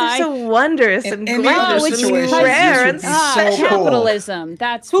 is because why. they're so wondrous In and any other gorgeous and situations, rare this and would be so cool. capitalism.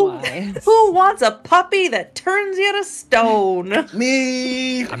 That's Who why. who wants a puppy that turns you to stone?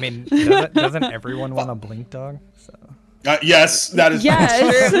 Me. I mean, doesn't everyone want a blink dog? So Yes, that is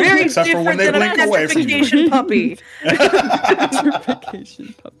Yes. Very except for when different they than a blink away from you. petrification puppy.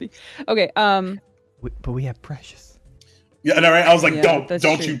 Gentrification puppy. Okay. but we have Precious. Yeah, no, right? I was like, Yeah, don't that's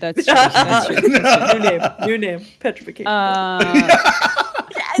don't true, you? That's true. That's true. New name, petrification.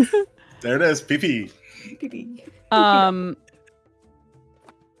 There it is, PP. puppy.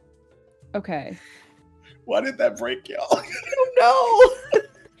 Okay. Why did that break y'all? Oh no!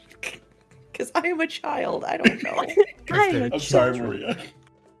 Because I am a child. I don't know. I'm sorry, Maria.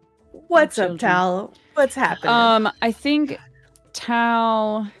 What's up, Children. Tal? What's happening? I think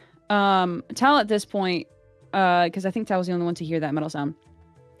Tal at this point, because I think Tal was the only one to hear that metal sound.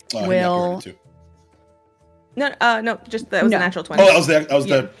 He Will- heard it too. No, just that was No. a natural 20. Oh, that was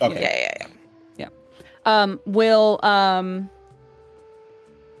Yeah, the okay. Yeah.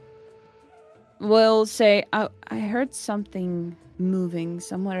 Will say, I heard something moving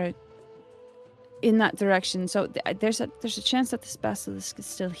somewhere in that direction. So there's a chance that this basilisk is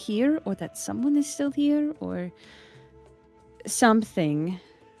still here, or that someone is still here, or something.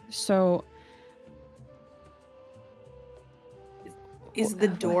 So Is the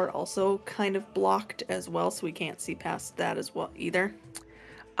door also kind of blocked as well, so we can't see past that as well either?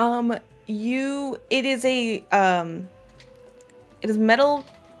 It is metal.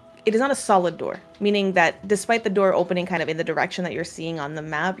 It is not a solid door, meaning that despite the door opening kind of in the direction that you're seeing on the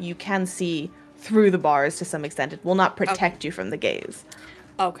map, you can see through the bars to some extent. It will not protect you from the gaze.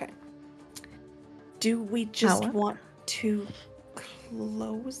 Okay. Do we just How? want to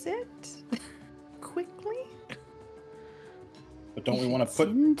close it quickly? But don't we want to put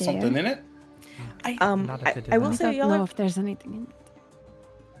in there. something in it? Not if it is I will on- say, I don't y'all know are, if there's anything in it.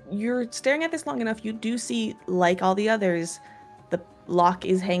 you're staring at this long enough. You do see, like all the others, the lock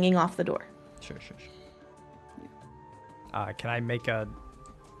is hanging off the door. Sure. Can I make a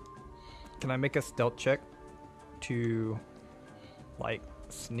stealth check to like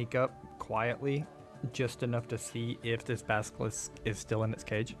sneak up quietly, just enough to see if this basilisk is still in its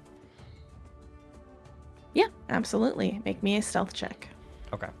cage? Yeah, absolutely. Make me a stealth check.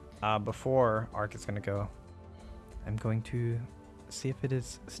 Okay. Before Ark is gonna go, I'm going to see if it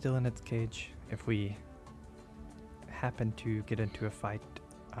is still in its cage. If we happen to get into a fight,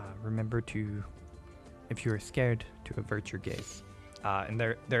 remember to, if you are scared, to avert your gaze. And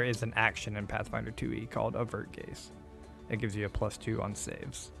there is an action in Pathfinder 2e called Avert Gaze. It gives you a +2 on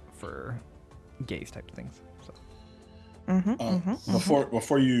saves for gaze type things. So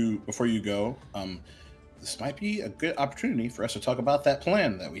Before you go, this might be a good opportunity for us to talk about that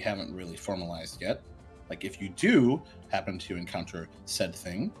plan that we haven't really formalized yet. Like, if you do happen to encounter said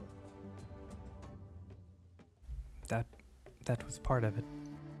thing, that was part of it.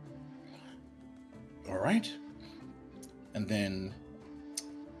 all right. And then,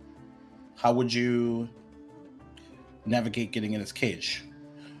 how would you navigate getting in its cage?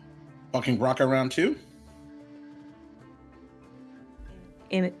 Walking Rock around too?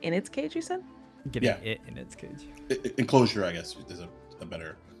 In its cage, you said? Getting it in its cage. Enclosure, I guess, is a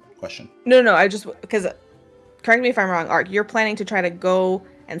better question. No. I just because correct me if I'm wrong, Ark. You're planning to try to go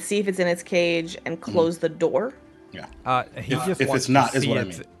and see if it's in its cage and close the door. Yeah. He If- just if wants it's not, to is see, what I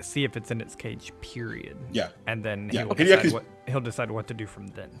its- mean. see if it's in its cage. Period. Yeah. And then Yeah. he'll Hideaki's- decide what to do from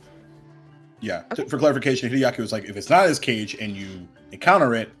then. Yeah. For clarification, Hideaki was like, if it's not his cage and you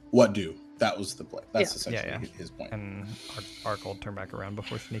encounter it, what do? That was the play. That's essentially his point. And Ark will turn back around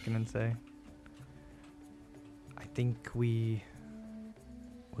before sneaking and say, I think we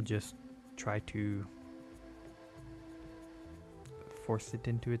will just try to force it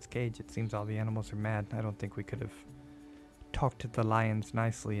into its cage. It seems all the animals are mad. I don't think we could have talked the lions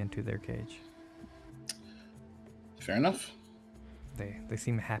nicely into their cage. Fair enough. They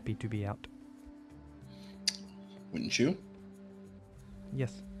seem happy to be out. Wouldn't you?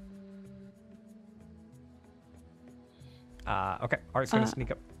 Yes. Okay. Ark's gonna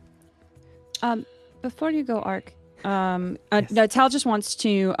sneak up. Before you go, Ark, Yes. no, Tal just wants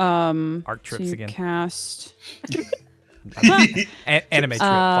to Ark trips to again. cast. Anime trip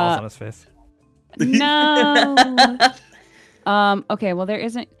falls on his face. No. Okay. Well, there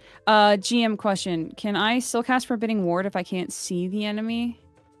isn't. GM question: can I still cast Forbidding Ward if I can't see the enemy?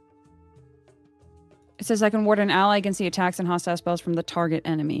 It says I can ward an ally against the attacks and hostile spells from the target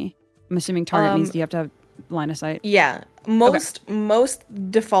enemy. I'm assuming target means you have to have line of sight. Yeah, most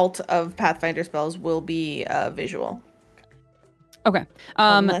default of Pathfinder spells will be visual, Okay.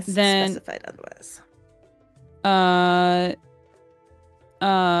 unless Then specified otherwise.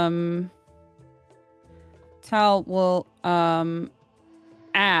 Tal will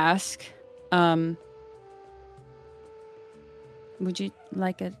ask, would you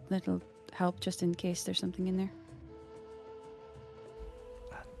like a little help just in case there's something in there?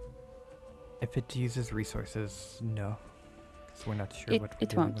 If it uses resources, no. Because we're not sure what we're It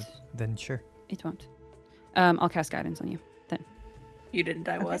dealing won't. with. Then sure. It won't. I'll cast guidance on you then. You didn't,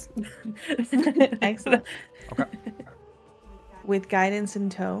 I was. Excellent. Okay. With guidance in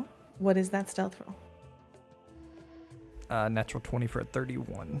tow, what is that stealth roll? Natural 20 for a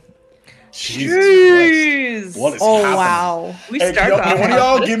 31. Jesus Christ. What is happening? Wow. We Hey, start off. can one of hot,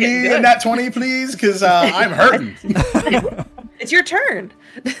 y'all but it's give getting me a good. nat 20, please? Because I'm hurting. It's your turn.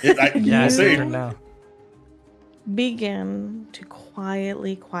 Yeah, We'll it's see. your turn now. Begin to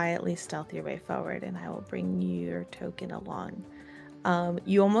quietly stealth your way forward, and I will bring your token along.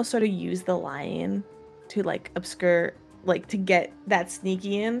 You almost sort of use the lion to like obscure, like to get that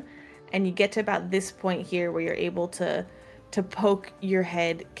sneaky in, and you get to about this point here where you're able to poke your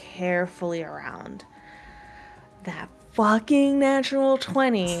head carefully around. That fucking natural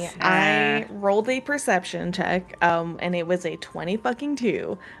 20. I rolled a perception check, and it was a 20 fucking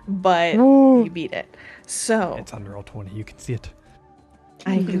 2, but you beat it. So It's under all 20. You can see it.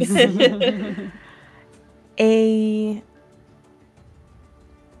 I can see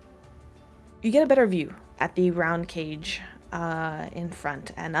you get a better view at the round cage in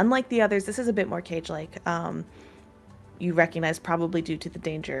front, and unlike the others, this is a bit more cage-like. You recognize probably due to the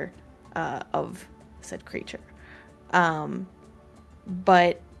danger of said creature.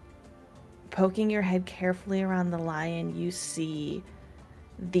 But poking your head carefully around the lion, you see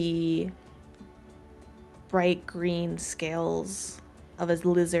the bright green scales of a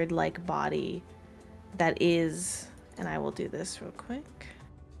lizard-like body that is, and I will do this real quick,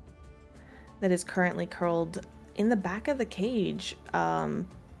 that is currently curled in the back of the cage,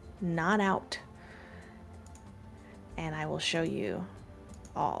 not out. And I will show you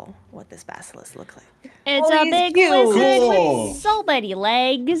all what this basilisk looks like. It's Oh, a he's big cute. lizard Cool. with so many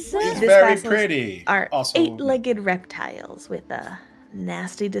legs. He's This very basilisk pretty. Are Also, 8-legged reptiles with a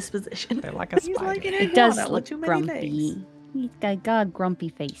nasty disposition. They're like a He's spider. like an It does iguana with look too many legs. grumpy. He's got a grumpy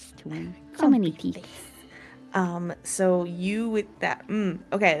face to him. So many Grumpy teeth. face. So you with that,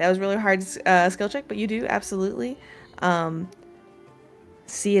 okay, that was really hard skill check, but you do absolutely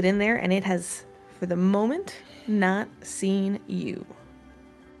see it in there, and it has, for the moment, not seen you.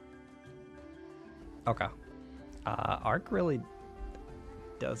 Okay. Ark really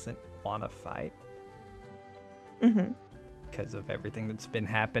doesn't want to fight Mm-hmm. because of everything that's been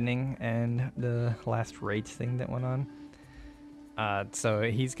happening and the last rage thing that went on. So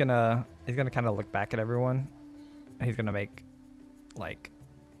he's gonna kind of look back at everyone. He's gonna make like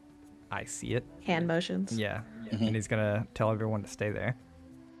I see it. Hand motions. Yeah. Mhm. And he's gonna tell everyone to stay there.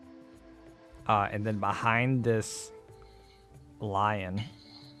 And then behind this lion,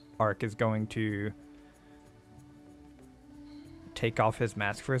 Ark is going to take off his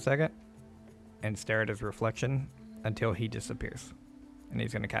mask for a second and stare at his reflection until he disappears. And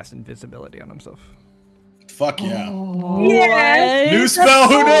he's gonna cast invisibility on himself. Fuck yeah. Yes. New spell,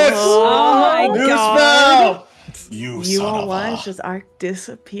 who dis? Oh my New god. spell! You You son all of watch a... as Ark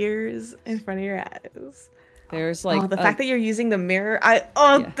disappears in front of your eyes. There's like the a- fact that you're using the mirror,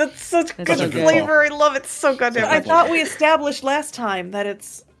 Yeah. that's such That's good so good. flavor. I love it so goddamn I much. thought we established last time that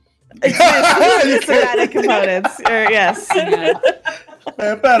it's It's thematic components. Yes. yeah.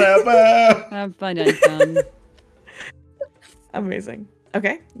 Ba-da-ba. Ba-dum-dum. Amazing.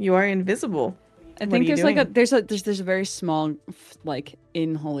 Okay, you are invisible. I What think are you there's like a doing? there's a very small like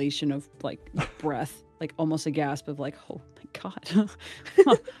inhalation of like breath, like almost a gasp of like, oh my god.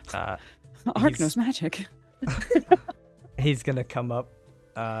 Uh, Ark He's- knows magic. he's gonna come up.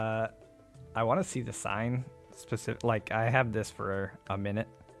 I want to see the sign specific. Like I have this for a minute.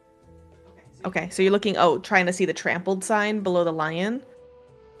 Okay, so you're looking. Oh, trying to see the trampled sign below the lion.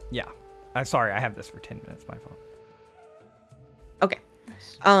 Yeah. I'm sorry. I have this for 10 minutes. My fault. Okay.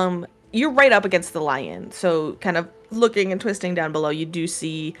 You're right up against the lion, so kind of looking and twisting down below, you do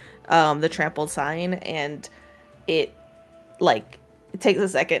see the trampled sign, and it takes a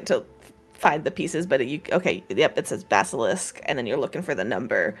second to find the pieces, but it says basilisk, and then you're looking for the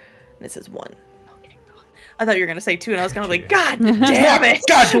number, and it says 1. I thought you were gonna say 2, and I was kind of like, Two. God damn it!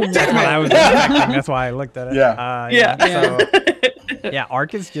 God damn Well, I was it! expecting, that's why I looked at it. Yeah. Yeah. So, yeah,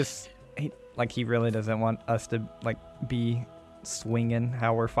 Ark is just he really doesn't want us to like be swinging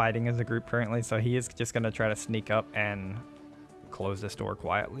how we're fighting as a group currently. So he is just gonna try to sneak up and close this door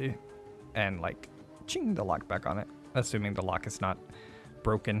quietly, and like ching the lock back on it, assuming the lock is not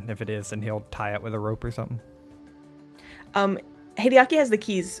broken. If it is, then he'll tie it with a rope or something. Hideaki has the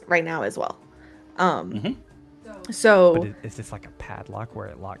keys right now as well. Mhm. So But is this like a padlock where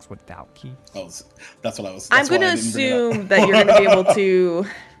it locks without keys? Oh, that's what I was. I'm That's why going to I didn't bring it up. assume that you're going to be able to.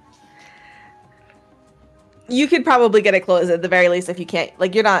 You could probably get it closed at the very least if you can't.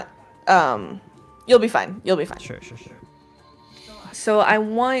 Like, you're not. You'll be fine. You'll be fine. Sure. So I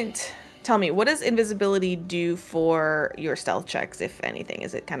want. Tell me, what does invisibility do for your stealth checks, if anything?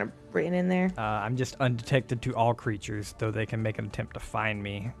 Is it kind of written in there? I'm just undetected to all creatures, though they can make an attempt to find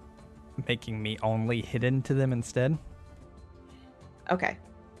me, making me only hidden to them instead. Okay.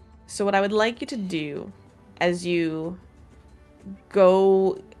 So what I would like you to do as you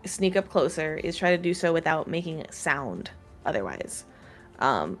go sneak up closer is try to do so without making a sound otherwise.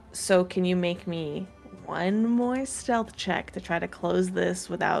 So can you make me one more stealth check to try to close this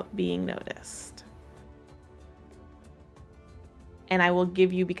without being noticed? And I will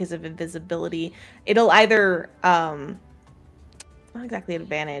give you, because of invisibility, it'll either not exactly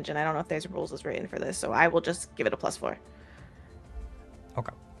advantage, and I don't know if there's rules as written for this, so I will just give it a +4.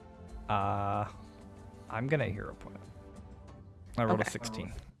 Okay. I'm gonna hero point. I rolled a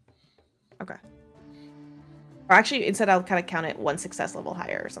 16. Okay. Or actually, instead I'll kind of count it one success level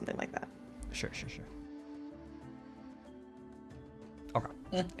higher or something like that. Sure.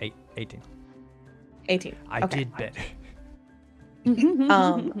 Okay. 18. 18. I Okay. did better.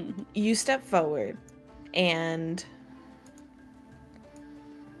 You step forward and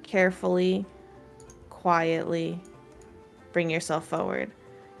carefully, quietly bring yourself forward.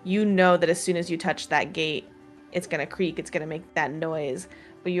 You know that as soon as you touch that gate, it's going to creak, it's going to make that noise,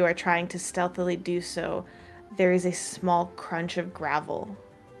 but you are trying to stealthily do so. There is a small crunch of gravel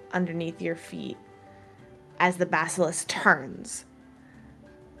underneath your feet as the basilisk turns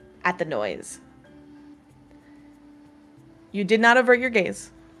at the noise. You did not avert your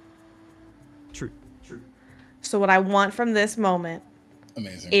gaze. True. So what I want from this moment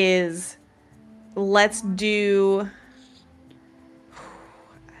Amazing. is, let's do,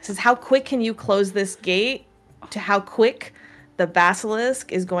 this is how quick can you close this gate to how quick the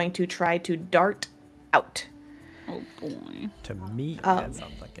basilisk is going to try to dart out. Oh boy. To me, that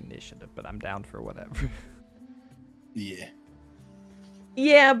sounds like initiative, but I'm down for whatever. Yeah.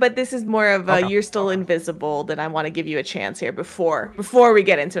 Yeah, but this is more of a Okay. you're still invisible, then I want to give you a chance here before we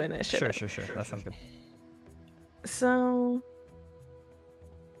get into initiative. Sure. That sounds good. So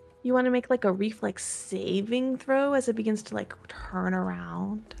you want to make like a reflex saving throw as it begins to like turn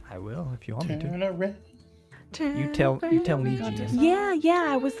around. I will if you want me to. Turn around. You tell me, GM.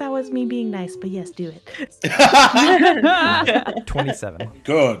 Yeah, that was me being nice, but yes, do it. 27.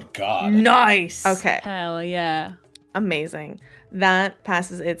 Good God. Nice. Okay, Hell yeah. amazing. That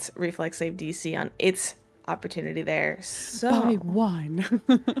passes its reflex save DC on its opportunity there. So By one.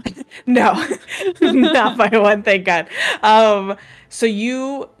 no, not by one, thank God. So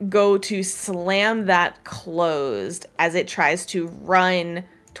you go to slam that closed as it tries to run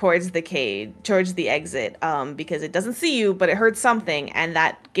towards the cage, towards the exit, because it doesn't see you, but it heard something, and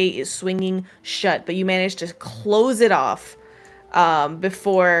that gate is swinging shut. But you manage to close it off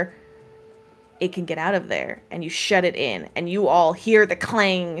before it can get out of there, and you shut it in, and you all hear the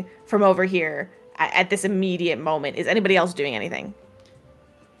clang from over here at this immediate moment. Is anybody else doing anything?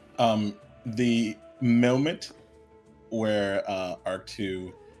 The moment where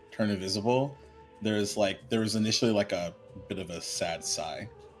R2 turned invisible, there was initially like a bit of a sad sigh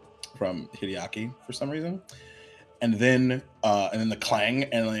from Hideaki for some reason, and then the clang,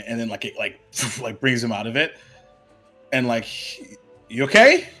 and then like it like brings him out of it, and like, you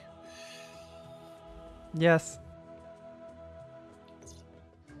okay? Yes.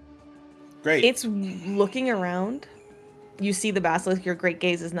 Great. It's looking around. You see the basilisk. Your great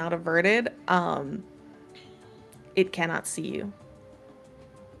gaze is not averted. It cannot see you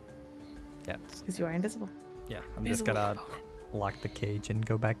Yeah. because you are invisible. Yeah. I'm just gonna lock the cage and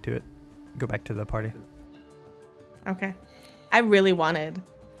go back to it. Go back to the party. Okay. I really wanted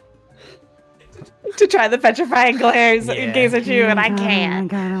to try the petrifying glares Yeah. gaze at you, and I Oh my can't.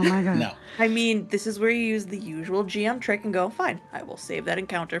 god, oh my god. No. I mean, this is where you use the usual GM trick and go, fine, I will save that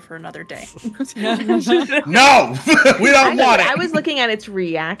encounter for another day. No. We don't want it. I was looking at its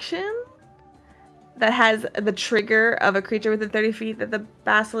reaction that has the trigger of a creature within 30 feet that the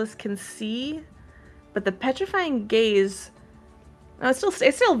basilisk can see, but the petrifying gaze, no,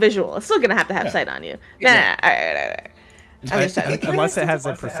 it's still visual. It's still gonna have to have sight on you. Yeah. Nah, all right. I'm just trying to- Unless it has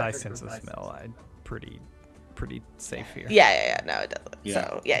a precise sense of smell, I'm pretty safe here. Yeah, no, it doesn't. Yeah.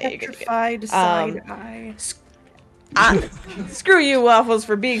 So yeah, you're good. Petrified side eye. Screw you, Waffles,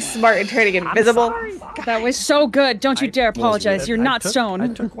 for being smart and turning invisible. That was so good. Don't you dare apologize. You're I not took- stone. I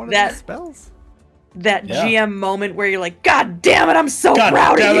took one of That- the spells. that Yeah. GM moment where you're like, God damn it, I'm so God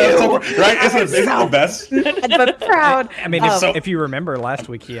proud damn of it, you. I'm so- right? Isn't it the best? but proud. I mean, Um, if you remember last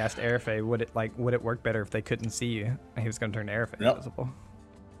week, he asked Arafe, would it work better if they couldn't see you? And he was going to turn Arafe Yep. invisible.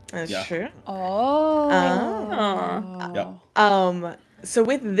 That's Yeah. true. Oh. Yep. So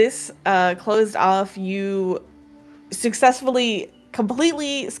with this closed off, you successfully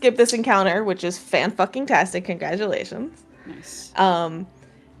completely skip this encounter, which is fan-fucking-tastic. Congratulations. Nice.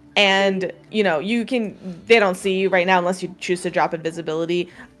 And they don't see you right now unless you choose to drop invisibility.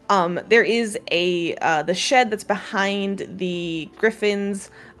 There is the shed that's behind the griffins,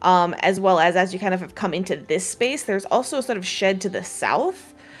 as well as you kind of have come into this space, there's also a sort of shed to the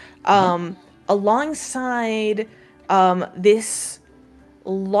south, alongside this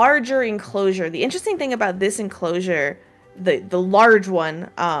larger enclosure. The interesting thing about this enclosure, the large one,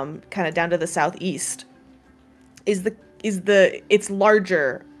 kind of down to the southeast, is it's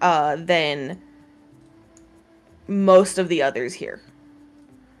larger than most of the others here.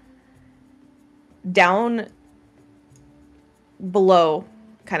 Down below,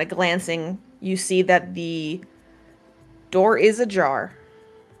 kind of glancing, you see that the door is ajar.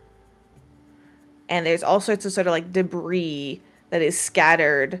 And there's all sorts of sort of like debris that is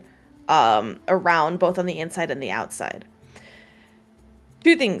scattered around both on the inside and the outside.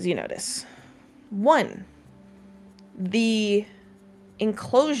 Two things you notice. One, the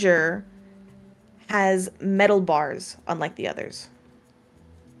enclosure has metal bars, unlike the others.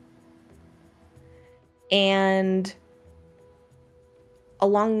 And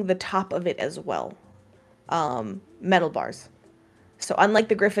along the top of it as well, metal bars. So unlike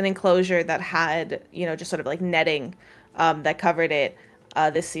the griffin enclosure that had, just sort of like netting that covered it,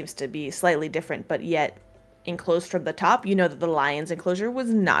 this seems to be slightly different, but yet enclosed from the top. You know that the lion's enclosure was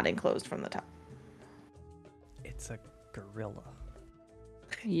not enclosed from the top. It's a gorilla.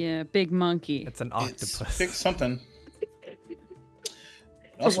 Yeah, big monkey. It's an It's octopus. big something.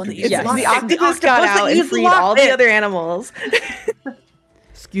 The Also one could that be uses something. The lock- octopus the got octopus that out and used the freed all the lockpick. other animals.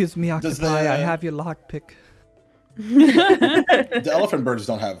 Excuse me, Does octopi. I the- have your lockpick. The elephant birds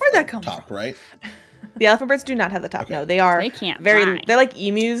don't have Where'd that a come top, right? The elephant birds do not have the top. Okay. No, they are They can't very. fly. They're like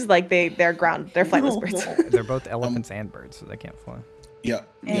emus. Like they're flightless birds. They're both elephants and birds, so they can't fly. Yeah.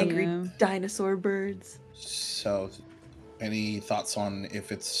 Yep. Angry Yeah. dinosaur birds. So, any thoughts on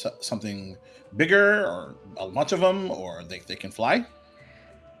if it's something bigger or a bunch of them, or they can fly?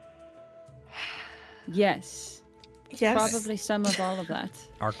 Yes. Yes. Probably some of all of that.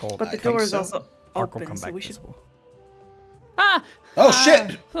 Arc will, But the I think door is so. also Arc will open, come so back we should. visible. Ah! Oh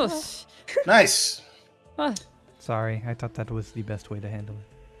shit! Oof. Nice. Ah. Sorry, I thought that was the best way to handle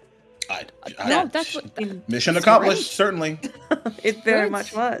it. No, that's what. Mission accomplished. Certainly. It very Good.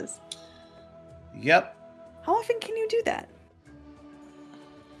 much was. Yep. How often can you do that?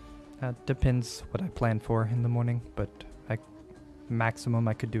 Depends what I plan for in the morning, but maximum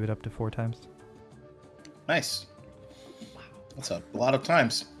I could do it up to 4 times. Nice. That's a lot of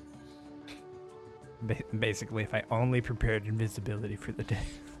times. Basically, if I only prepared invisibility for the day.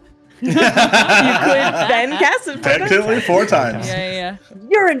 You could then cast it. Technically 4 times. Yeah, yeah.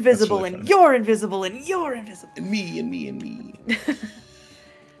 You're invisible, really and funny. you're invisible, and you're invisible. And me and me and me.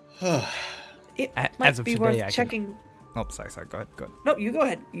 It As might of be today, worth I can- checking. Oh, sorry. Go ahead. No, you go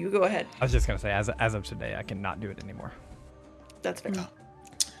ahead. You go ahead. I was just gonna say, as of today, I cannot do it anymore. That's fair. Oh.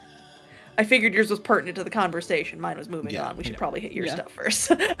 I figured yours was pertinent to the conversation. Mine was moving Yeah. on. We should Yeah. probably hit your Yeah. stuff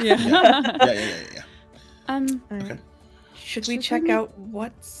first. Yeah. Yeah. Should Should we we check make- out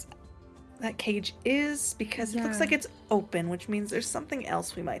what's that cage is? Because it looks Yeah. like it's open, which means there's something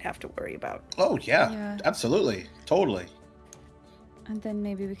else we might have to worry about. Oh yeah. Yeah. Absolutely. Totally. And then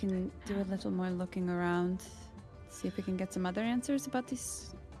maybe we can do a little more looking around, see if we can get some other answers about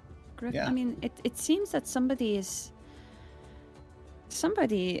this griffin. Yeah. I mean, it seems that somebody,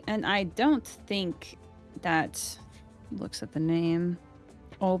 and I don't think that looks at the name,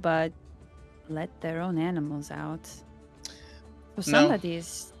 but let their own animals out. So No. somebody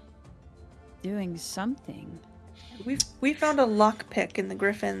is doing something. We found a lockpick in the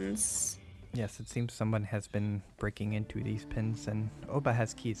griffins. Yes, it seems someone has been breaking into these pens, and Oba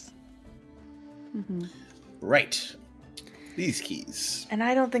has keys. Hmm. Right. These keys. And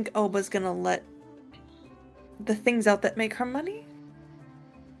I don't think Oba's gonna let the things out that make her money.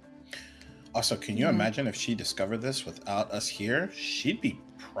 Also, can you Yeah. imagine if she discovered this without us here? She'd be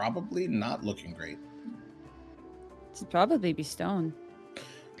probably not looking great. It'd probably be stone.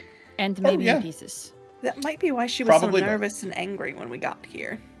 And maybe yeah. in pieces. That might be why she was Probably so both. nervous and angry when we got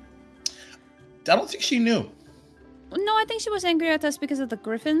here. I don't think she knew. No, I think she was angry at us because of the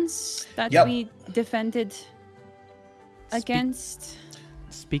griffins that Yep. we defended against.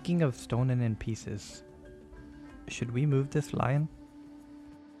 Speaking of stoning in pieces, should we move this lion?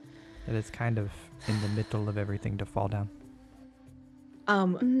 It is kind of in the middle of everything to fall down.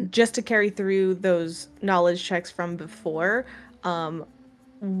 Just to carry through those knowledge checks from before,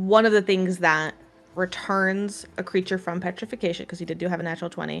 one of the things that returns a creature from petrification, because he do have a natural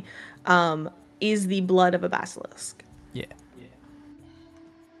 20, is the blood of a basilisk. Yeah.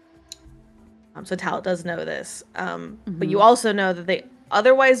 So Tal does know this. But you also know that they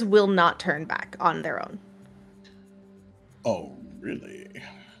otherwise will not turn back on their own. Oh, really?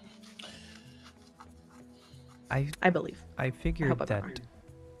 I believe. I figured I'm that wrong.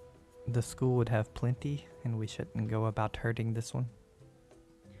 the school would have plenty, and we shouldn't go about hurting this one.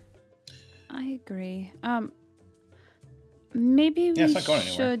 I agree. Maybe Yeah, we it's not going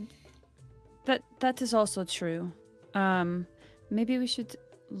anywhere. should. That is also true. Maybe we should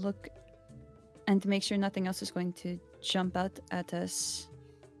look and make sure nothing else is going to jump out at us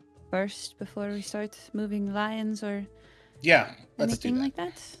first before we start moving lions or Yeah, let's do anything that. like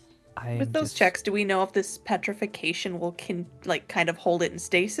that. With those checks, do we know if this petrification will kind of hold it in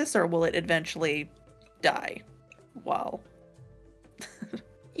stasis, or will it eventually die? Wow.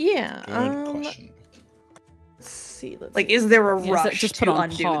 Yeah. Good question. Let's see. Like, is there a Yeah, is it rush just put to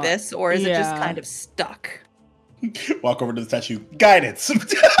on undo pause? this, or is it just Yeah. kind of stuck? Walk over to the statue. Guidance.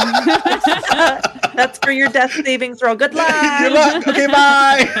 That's for your death saving throw. Good luck. Good luck. Okay,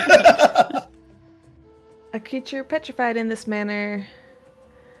 bye. A creature petrified in this manner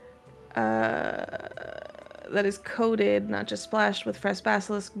that is coated, not just splashed with fresh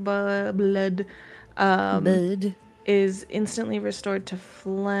basilisk blood, Bud. is instantly restored to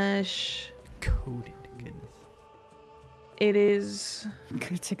flesh. Coated, goodness. It is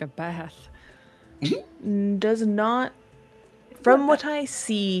Gonna take a bath. does not, from what I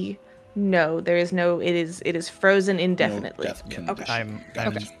see, no, there is no. It is frozen indefinitely. No death condition. I'm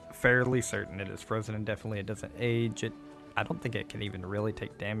Gotcha. fairly certain it is frozen indefinitely. It doesn't age. I don't think it can even really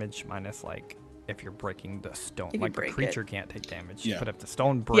take damage, minus like if you're breaking the stone. If you Like the break it. creature can't take damage, Yeah. but if the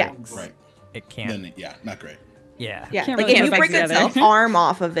stone Yeah. breaks, Right. it can't. Then, yeah, not great. Yeah. Yeah, Can't like really if you put break back an together. arm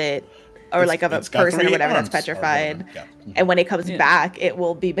off of it, or like of a It's got person or 3 whatever arms that's or whatever. petrified, Yeah. and when it comes Yeah. back, it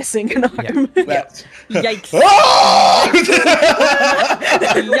will be missing an arm. That- Yikes. Ah!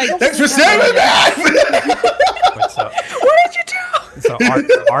 Yikes. Thanks for saving that. But so, What did you do? so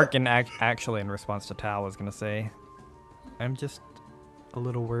Arkin actually, in response to Tal, was gonna say, "I'm just a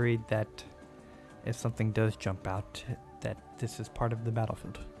little worried that if something does jump out, that this is part of the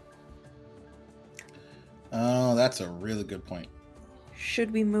battlefield." Oh, that's a really good point.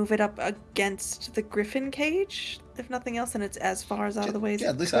 Should we move it up against the griffin cage? If nothing else, and it's as far as out of the way as Yeah,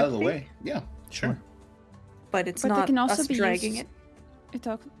 it at least could out of the be? way. Yeah, sure. But it's But they not can also us be dragging used- it.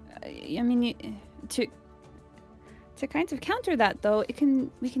 I mean, to kind of counter that though,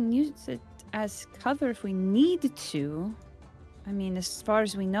 we can use it as cover if we need to. I mean, as far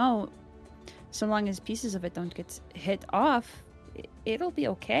as we know, so long as pieces of it don't get hit off, it'll be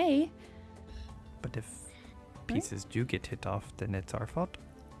okay. But if pieces do get hit off, then it's our fault.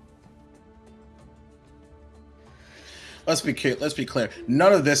 Let's be clear.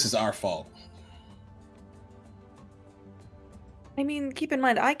 None of this is our fault. I mean, keep in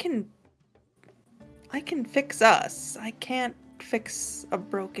mind, I can fix us. I can't fix a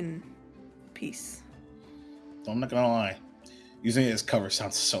broken piece. I'm not gonna lie. Using it as cover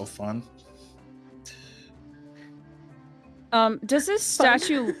sounds so fun. Does this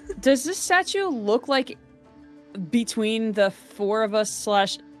statue look like between the four of us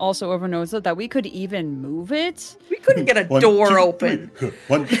slash also Overnoza that we could even move it? We couldn't get a 1, door 2, open. 3.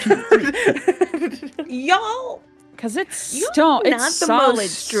 1, 2, 3. Y'all, Cause it's you're stone. not It's the solid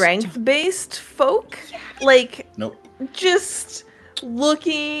most strength-based folk. Like, Nope. just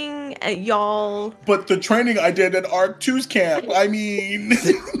looking at y'all. But the training I did at R2's camp, I mean.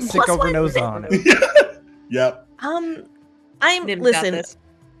 Sick over one nose on it. Yep. I'm Nim got listen. this.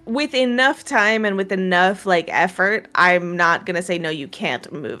 With enough time and with enough like effort, I'm not gonna say no. You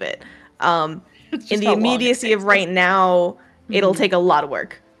can't move it. It's just In the how long it immediacy of takes. right now, it'll take a lot of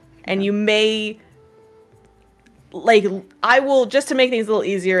work, and you may. Like, I will, just to make things a little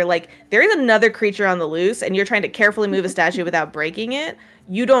easier, like, there is another creature on the loose, and you're trying to carefully move a statue without breaking it.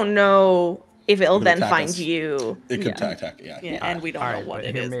 You don't know if it'll Could then attack find us. you. It could Yeah. attack. Yeah. Yeah, and we don't All know right, what but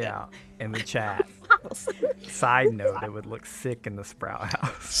it hear is. me yet. out. In the chat, side note, it would look sick in the Sprout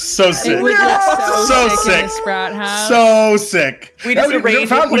House. So It sick. would look So sick in sick. the Sprout House. So sick. We just We never arranged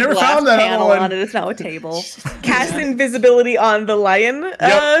found, it, we put a never glass found that other panel one. on it. It's now a table. Cast invisibility on the lion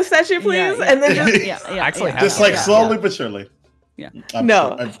Yep. statue, please, Yeah, and then just. yeah, Actually, yeah, have Just Yeah, like yeah, slowly but surely. Yeah. I'm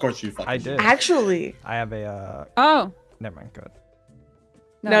No. sure- of course you fucking I did. Actually, I have a. Oh, Never mind. Go ahead.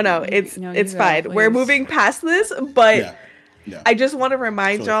 No, it's you it's go, fine. We're please. moving past this, but Yeah. Yeah. I just want to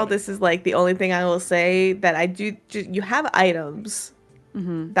remind It's really y'all funny. this is like the only thing I will say that I do. You have items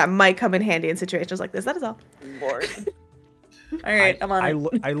Mm-hmm. that might come in handy in situations like this. That is all. Lord. All right, I'm on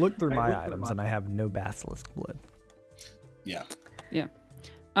it. I look through my items and I have no basilisk blood. Yeah.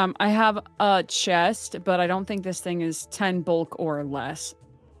 I have a chest, but I don't think this thing is 10 bulk or less.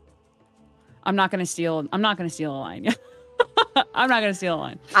 I'm not gonna steal a line. I'm not gonna steal a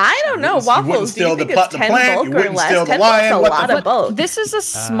line. I don't know. You wouldn't Waffles, do you steal think the it's 10 plant, bulk you or wouldn't less? steal the 10 bulk's lion, a what the lot of fuck? bulk. This is a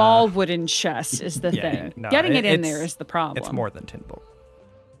small wooden chest, is the thing. no, Getting it in it's- there is the problem. It's more than 10 bulk.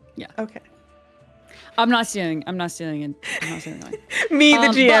 Okay. I'm not stealing. I'm not stealing it. I'm not stealing it. Me, the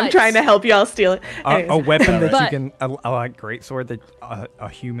GM, but- trying to help y'all steal it. A Anyways. weapon that But- you can, a like greatsword that a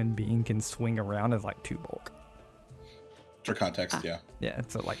human being can swing around is like 2 bulk. For context, yeah. Yeah,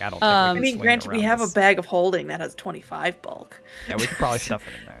 so like I don't think Um, we I can mean, swing granted, we around have a this. bag of holding that has 25 bulk. Yeah, we could probably stuff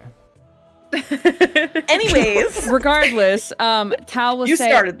it in there. Anyways, Regardless, Tal will You say.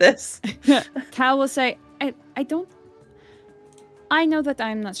 started this. Tal will say, I don't. I know that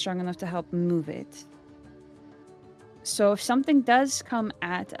I'm not strong enough to help move it. So if something does come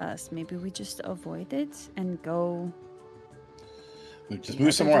at us, maybe we just avoid it and go We just the move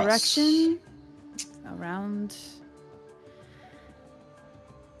other somewhere direction around.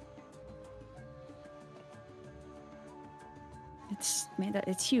 It's made out,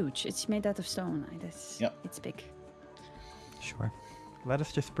 it's huge. It's made out of stone. Yep. It's big. Sure. Let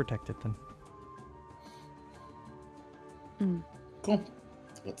us just protect it then. else. Cool.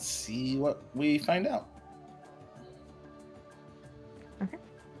 Let's see what we find out.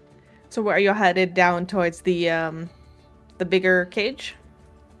 so where are you headed down towards the bigger cage?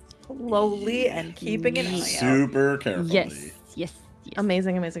 Slowly and keeping an eye out. Super carefully. Yes.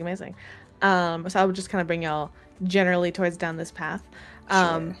 Amazing. So I would just kind of bring y'all generally towards down this path.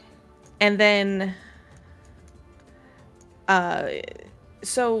 Sure. And then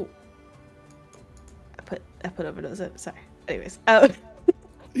so I put overdose it. Sorry. Anyways.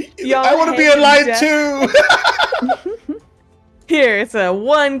 Y'all I want to be head in line down- too. Here, it's a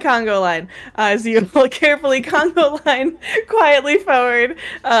 1 Congo line. As you all carefully Congo line quietly forward,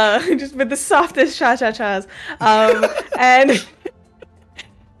 just with the softest cha-cha-chas. And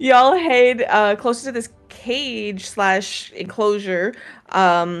y'all head closer to this cage / enclosure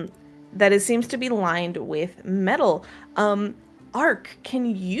that it seems to be lined with metal. Ark,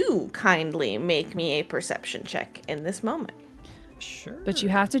 can you kindly make me a perception check in this moment? Sure. But you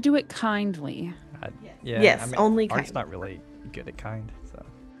have to do it kindly. Yeah. Yes, I mean, only Art's kind. not really good at kind, so.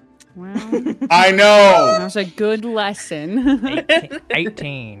 Well, I know. that was a good lesson.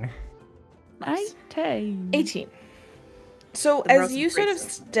 18. 18. So The as most you sort of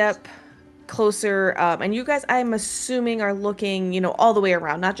gracious. step closer, and you guys, I'm assuming, are looking, all the way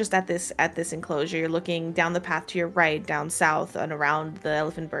around, not just at this enclosure. You're looking down the path to your right, down south, and around the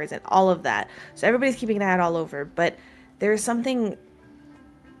elephant birds and all of that. So everybody's keeping an eye out all over. But there's something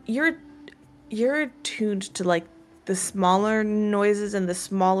you're attuned to, like the smaller noises and the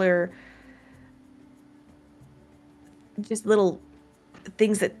smaller, just little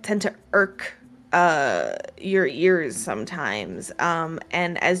things that tend to irk your ears sometimes.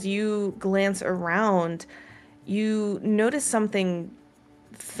 And as you glance around, you notice something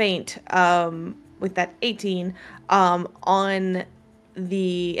faint with that 18 on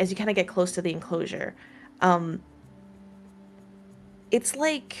the, as you kind of get close to the enclosure. It's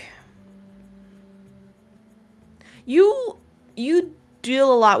like you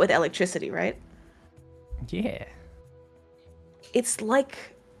deal a lot with electricity, right? Yeah. It's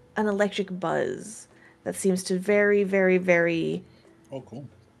like an electric buzz that seems to very, very, very Oh, cool.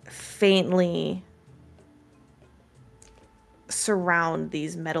 faintly surround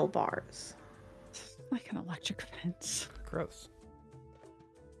these metal bars. Like an electric fence. Gross.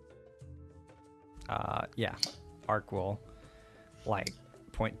 Yeah. Ark will, like,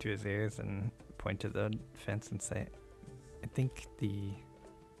 point to his ears and point to the fence and say, I think the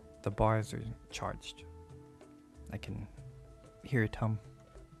bars are charged. I can hear it hum.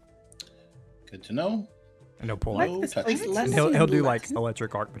 Good to know. And he'll pull No like, this touching. place less and he'll do like less.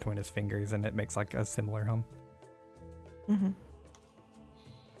 electric arc between his fingers and it makes like a similar hum. Mm-hmm.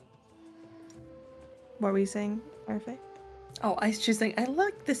 What were you saying, Arfe? Oh, I was just saying, I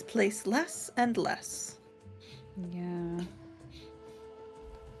like this place less and less. Yeah.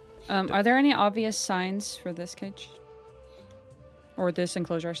 Are there any obvious signs for this cage? Or this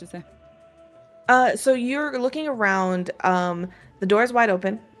enclosure, I should say. So you're looking around. The door is wide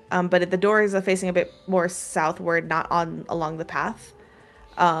open, but the door is facing a bit more southward, not along the path.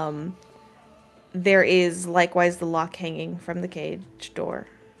 there is likewise the lock hanging from the cage door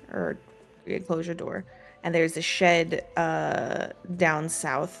or enclosure door, and there's a shed down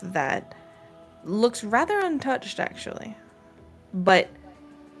south that looks rather untouched actually, but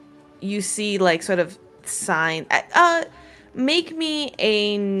you see like sort of sign. Make me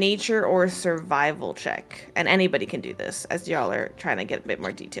a nature or survival check, and anybody can do this as y'all are trying to get a bit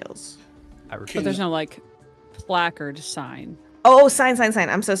more details. I But refuse. there's no like placard sign. Oh, sign.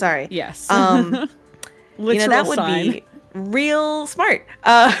 I'm so sorry. Yes. Literal that would sign. be real smart.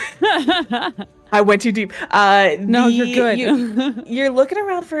 I went too deep. No, you're good. You're looking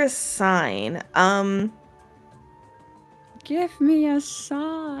around for a sign. Give me a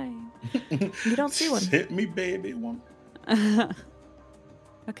sign. You don't see one. Hit me, baby. One.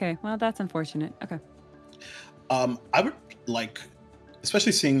 Okay, well that's unfortunate. Okay. I would like,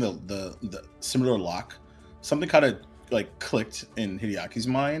 especially seeing the similar lock, something kind of like clicked in Hideaki's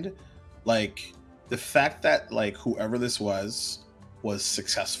mind, like the fact that like whoever this was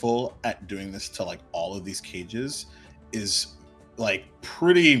successful at doing this to like all of these cages is like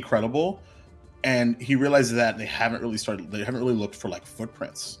pretty incredible. And he realizes that they haven't really looked for like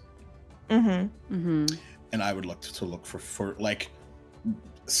footprints. Mm-hmm. And I would look to look for like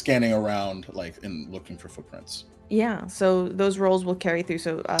scanning around like and looking for footprints. Yeah, so those rolls will carry through.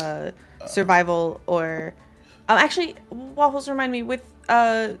 So survival or actually, Waffles, remind me with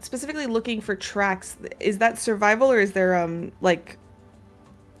specifically looking for tracks. Is that survival or is there like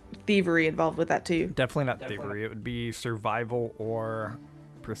thievery involved with that too? Definitely not thievery. It would be survival or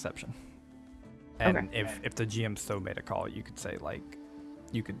perception. And Okay. if the GM so made a call, you could say like,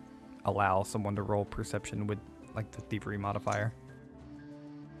 you could allow someone to roll perception with like the thievery modifier.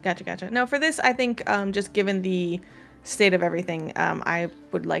 Gotcha. No, for this, I think just given the state of everything, I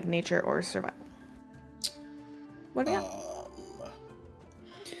would like nature or survival. What do you got?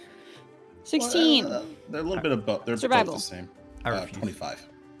 16. They're a little bit about. They're Survival. both the same. I refuse. 25.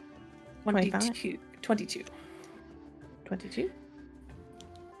 22. 22. 22?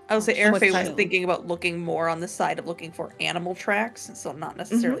 I would say What's Airfay was title? thinking about looking more on the side of looking for animal tracks, so not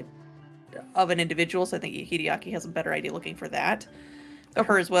necessarily of an individual. So I think Hideaki has a better idea looking for that. But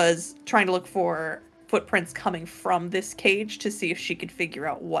hers was trying to look for footprints coming from this cage to see if she could figure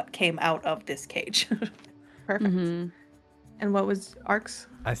out what came out of this cage. Perfect. Mm-hmm. And what was Ark's?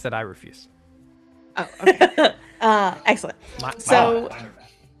 I said I refuse. Oh, okay. Excellent. So,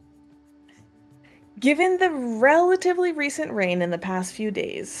 given the relatively recent rain in the past few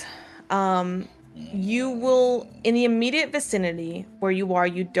days, you will, in the immediate vicinity where you are,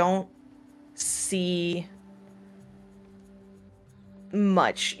 you don't see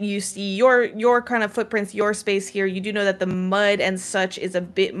much. You see your kind of footprints, your space here. You do know that the mud and such is a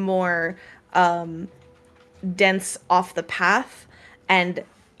bit more dense off the path, and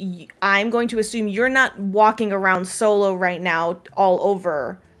I'm going to assume you're not walking around solo right now all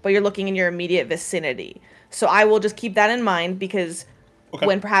over, but you're looking in your immediate vicinity. So I will just keep that in mind because Okay.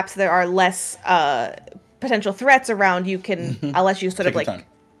 when perhaps there are less potential threats around, you can, I'll let you sort of Take your like time.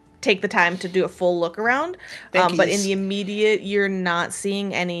 take the time to do a full look around. But in Thankies. the immediate, you're not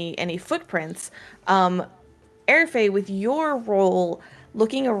seeing any footprints. Airfay, with your role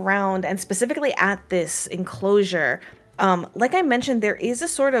looking around and specifically at this enclosure, like I mentioned, there is a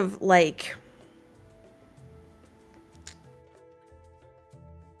sort of like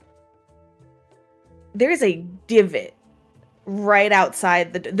there is a divot right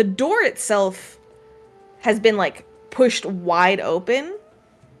outside the door itself has been like pushed wide open,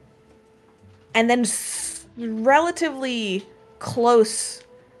 and then relatively close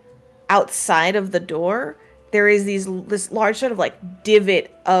outside of the door there is this large sort of like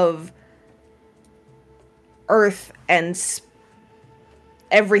divot of earth and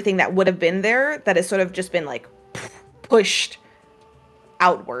everything that would have been there that has sort of just been like pushed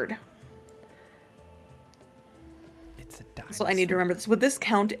outward. It's a dinosaur. So I need to remember this. Would this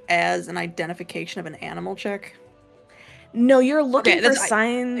count as an identification of an animal check? No, you're looking Okay, for that's-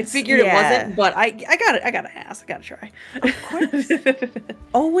 signs. I figured it wasn't, but I gotta ask. I gotta try. Of course.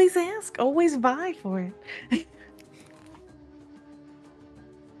 Always ask. Always vie for it.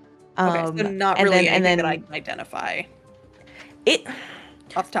 Okay, so not and really then- anything and then that I can identify it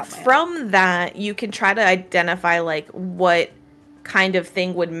off the top of my head. from that you can try to identify like what kind of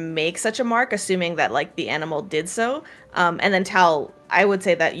thing would make such a mark, assuming that like the animal did so. And then Tal, I would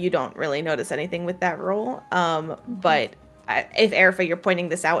say that you don't really notice anything with that roll. But if Airfa, you're pointing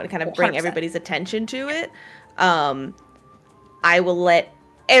this out and kind of bring 100%. everybody's attention to it, I will let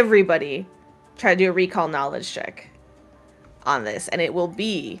everybody try to do a recall knowledge check on this, and it will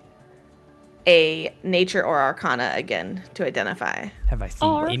be a nature or arcana again to identify. Have I seen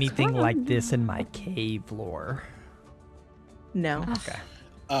Arcana. anything like this in my cave lore? No. Okay.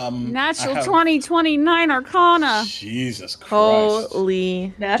 Natural I have- 2029 Arcana. Jesus Christ.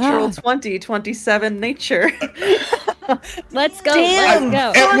 Holy. Natural 20, 27 nature. Let's go. Damn.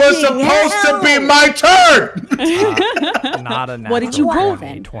 Let's go. It was supposed to be my turn! Not a natural What did you roll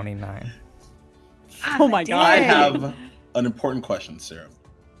 20, then? 29. Oh my I god. have an important question, Sarah.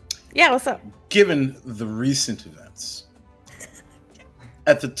 Yeah, what's up? Given the recent events,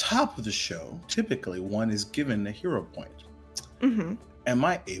 at the top of the show, typically one is given a hero point. Mm-hmm. Am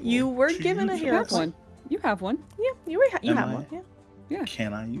I able You were to given a use hero You it? have point. one. You have one. Yeah, you Am have I? one. Yeah.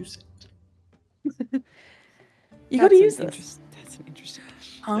 Can I use it? You got to use this. That's an interesting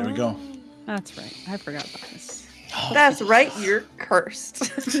question. There we go. That's right. I forgot about this. That's right, you're cursed.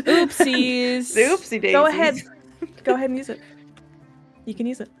 Oopsies. Oopsie daisy. Go ahead. Go ahead and use it. You can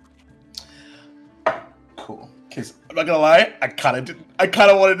use it. Cool. Because I'm not gonna lie, I kind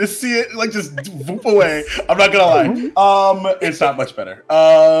of wanted to see it like just whoop away. I'm not gonna lie. It's not much better.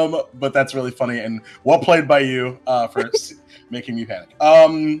 But that's really funny and well played by you for making me panic.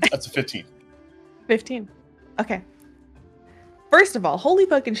 That's a 15. 15. Okay. First of all, holy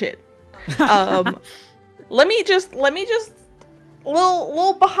fucking shit. Let me just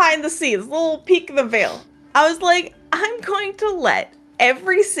little behind the scenes, little peek of the veil. I was like, I'm going to let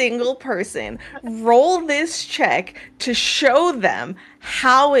every single person roll this check to show them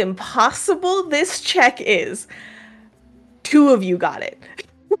how impossible this check is. 2 of you got it.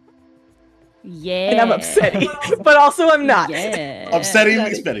 Yeah. And I'm upsetty, but also I'm not. Yeah. Upsetting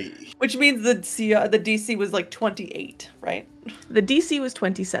That- is Betty. Which means the DC was like 28, right? The DC was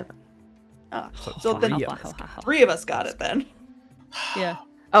 27. So then three Ha, of ha, ha, ha. 3 of us got it then. Yeah.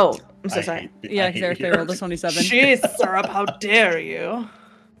 Oh, I'm so I sorry. Yeah, hate because it they here. rolled a 27. Jeez, syrup, how dare you?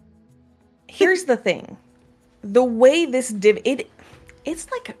 Here's the thing. The way this it's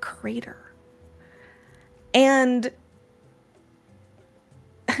like a crater. And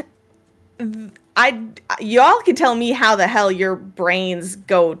y'all can tell me how the hell your brains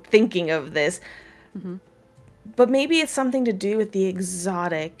go thinking of this. Mhm. But maybe it's something to do with the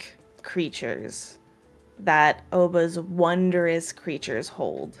exotic creatures that Oba's wondrous creatures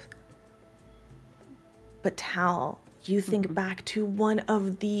hold. But Tal, you think back to one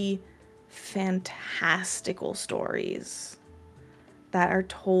of the fantastical stories that are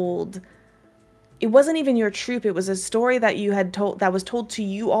told. It wasn't even your troop, it was a story that you had told, that was told to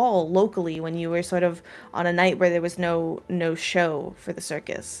you all locally when you were sort of on a night where there was no show for the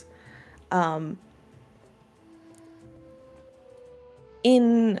circus.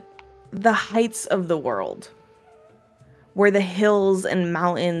 In the heights of the world, where the hills and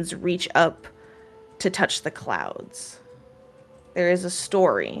mountains reach up to touch the clouds, there is a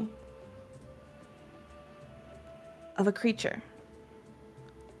story of a creature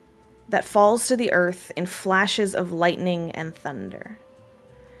that falls to the earth in flashes of lightning and thunder.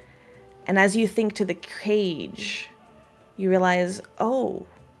 And as you think to the cage, you realize, oh,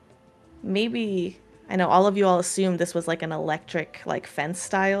 maybe, I know all of you all assumed this was like an electric, like fence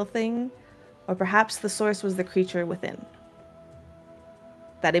style thing, or perhaps the source was the creature within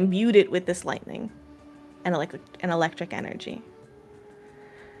that imbued it with this lightning and electric energy.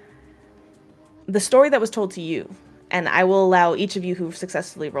 The story that was told to you, and I will allow each of you who've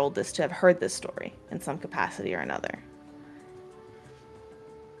successfully rolled this to have heard this story in some capacity or another.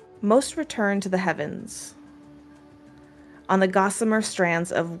 Most return to the heavens on the gossamer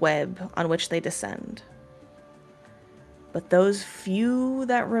strands of web on which they descend. But those few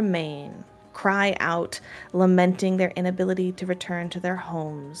that remain cry out, lamenting their inability to return to their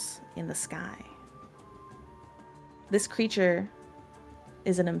homes in the sky. This creature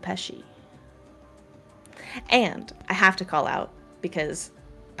is an Impeshi. And I have to call out, because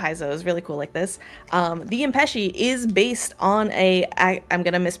Paizo is really cool like this, the Impeshi is based on I'm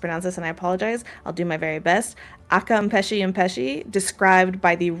going to mispronounce this and I apologize, I'll do my very best, Aka Impeshi, described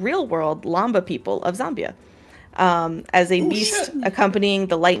by the real world Lamba people of Zambia, as a beast accompanying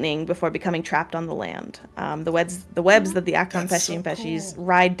the lightning before becoming trapped on the land. The webs that the Aka Impeshis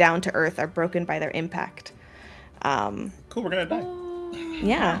ride down to earth are broken by their impact. Cool, we're gonna die.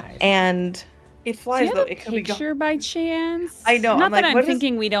 Yeah, Nice. and It Do flies you though. have a It could be gone. picture by chance? I know, Not I'm that like, I'm what is-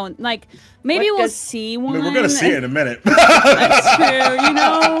 thinking we don't like. Maybe what we'll does- see I one. mean, we're gonna see it in a minute. That's true. You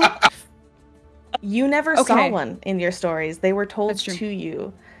know. you never saw Okay. one in your stories. They were told That's true. to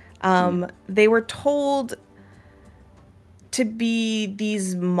you. They were told to be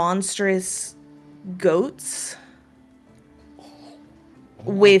these monstrous goats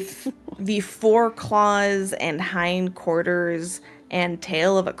with the 4 claws and hind quarters and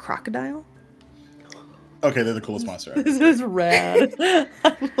tail of a crocodile. Okay, they're the coolest monster ever. This is rad.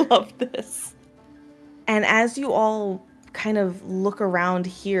 I love this. And as you all kind of look around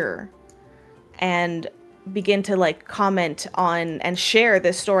here and begin to like comment on and share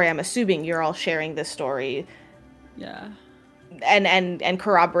this story, I'm assuming you're all sharing this story Yeah. and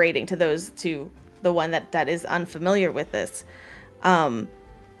corroborating to the one that is unfamiliar with this. And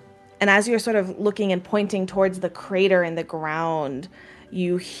as you're sort of looking and pointing towards the crater in the ground,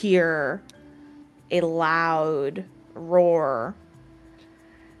 you hear a loud roar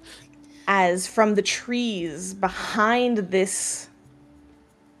as from the trees behind this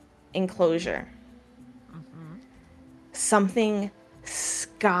enclosure, something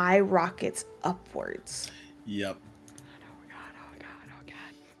skyrockets upwards. Yep.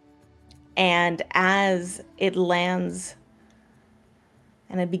 And as it lands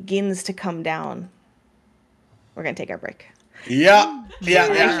and it begins to come down, we're going to take our break. Yeah.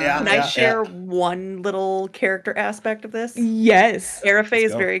 Can I share one little character aspect of this? Yes. Arafe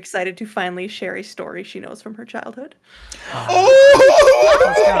is go. very excited to finally share a story she knows from her childhood.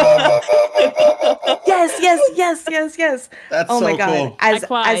 Yes. That's Oh my so God. cool. As I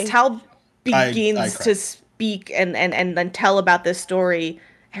cry. Tal I begins cry. to speak and then tell about this story,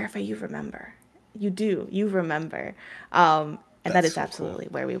 Arafa, you remember. You do. You remember. And that That's is so absolutely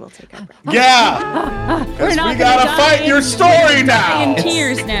where we will take our break. Yeah. We're We not gotta gonna fight die your in- story die now. in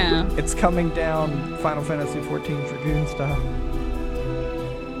tears now. It's coming down Final Fantasy 14 Dragoon style.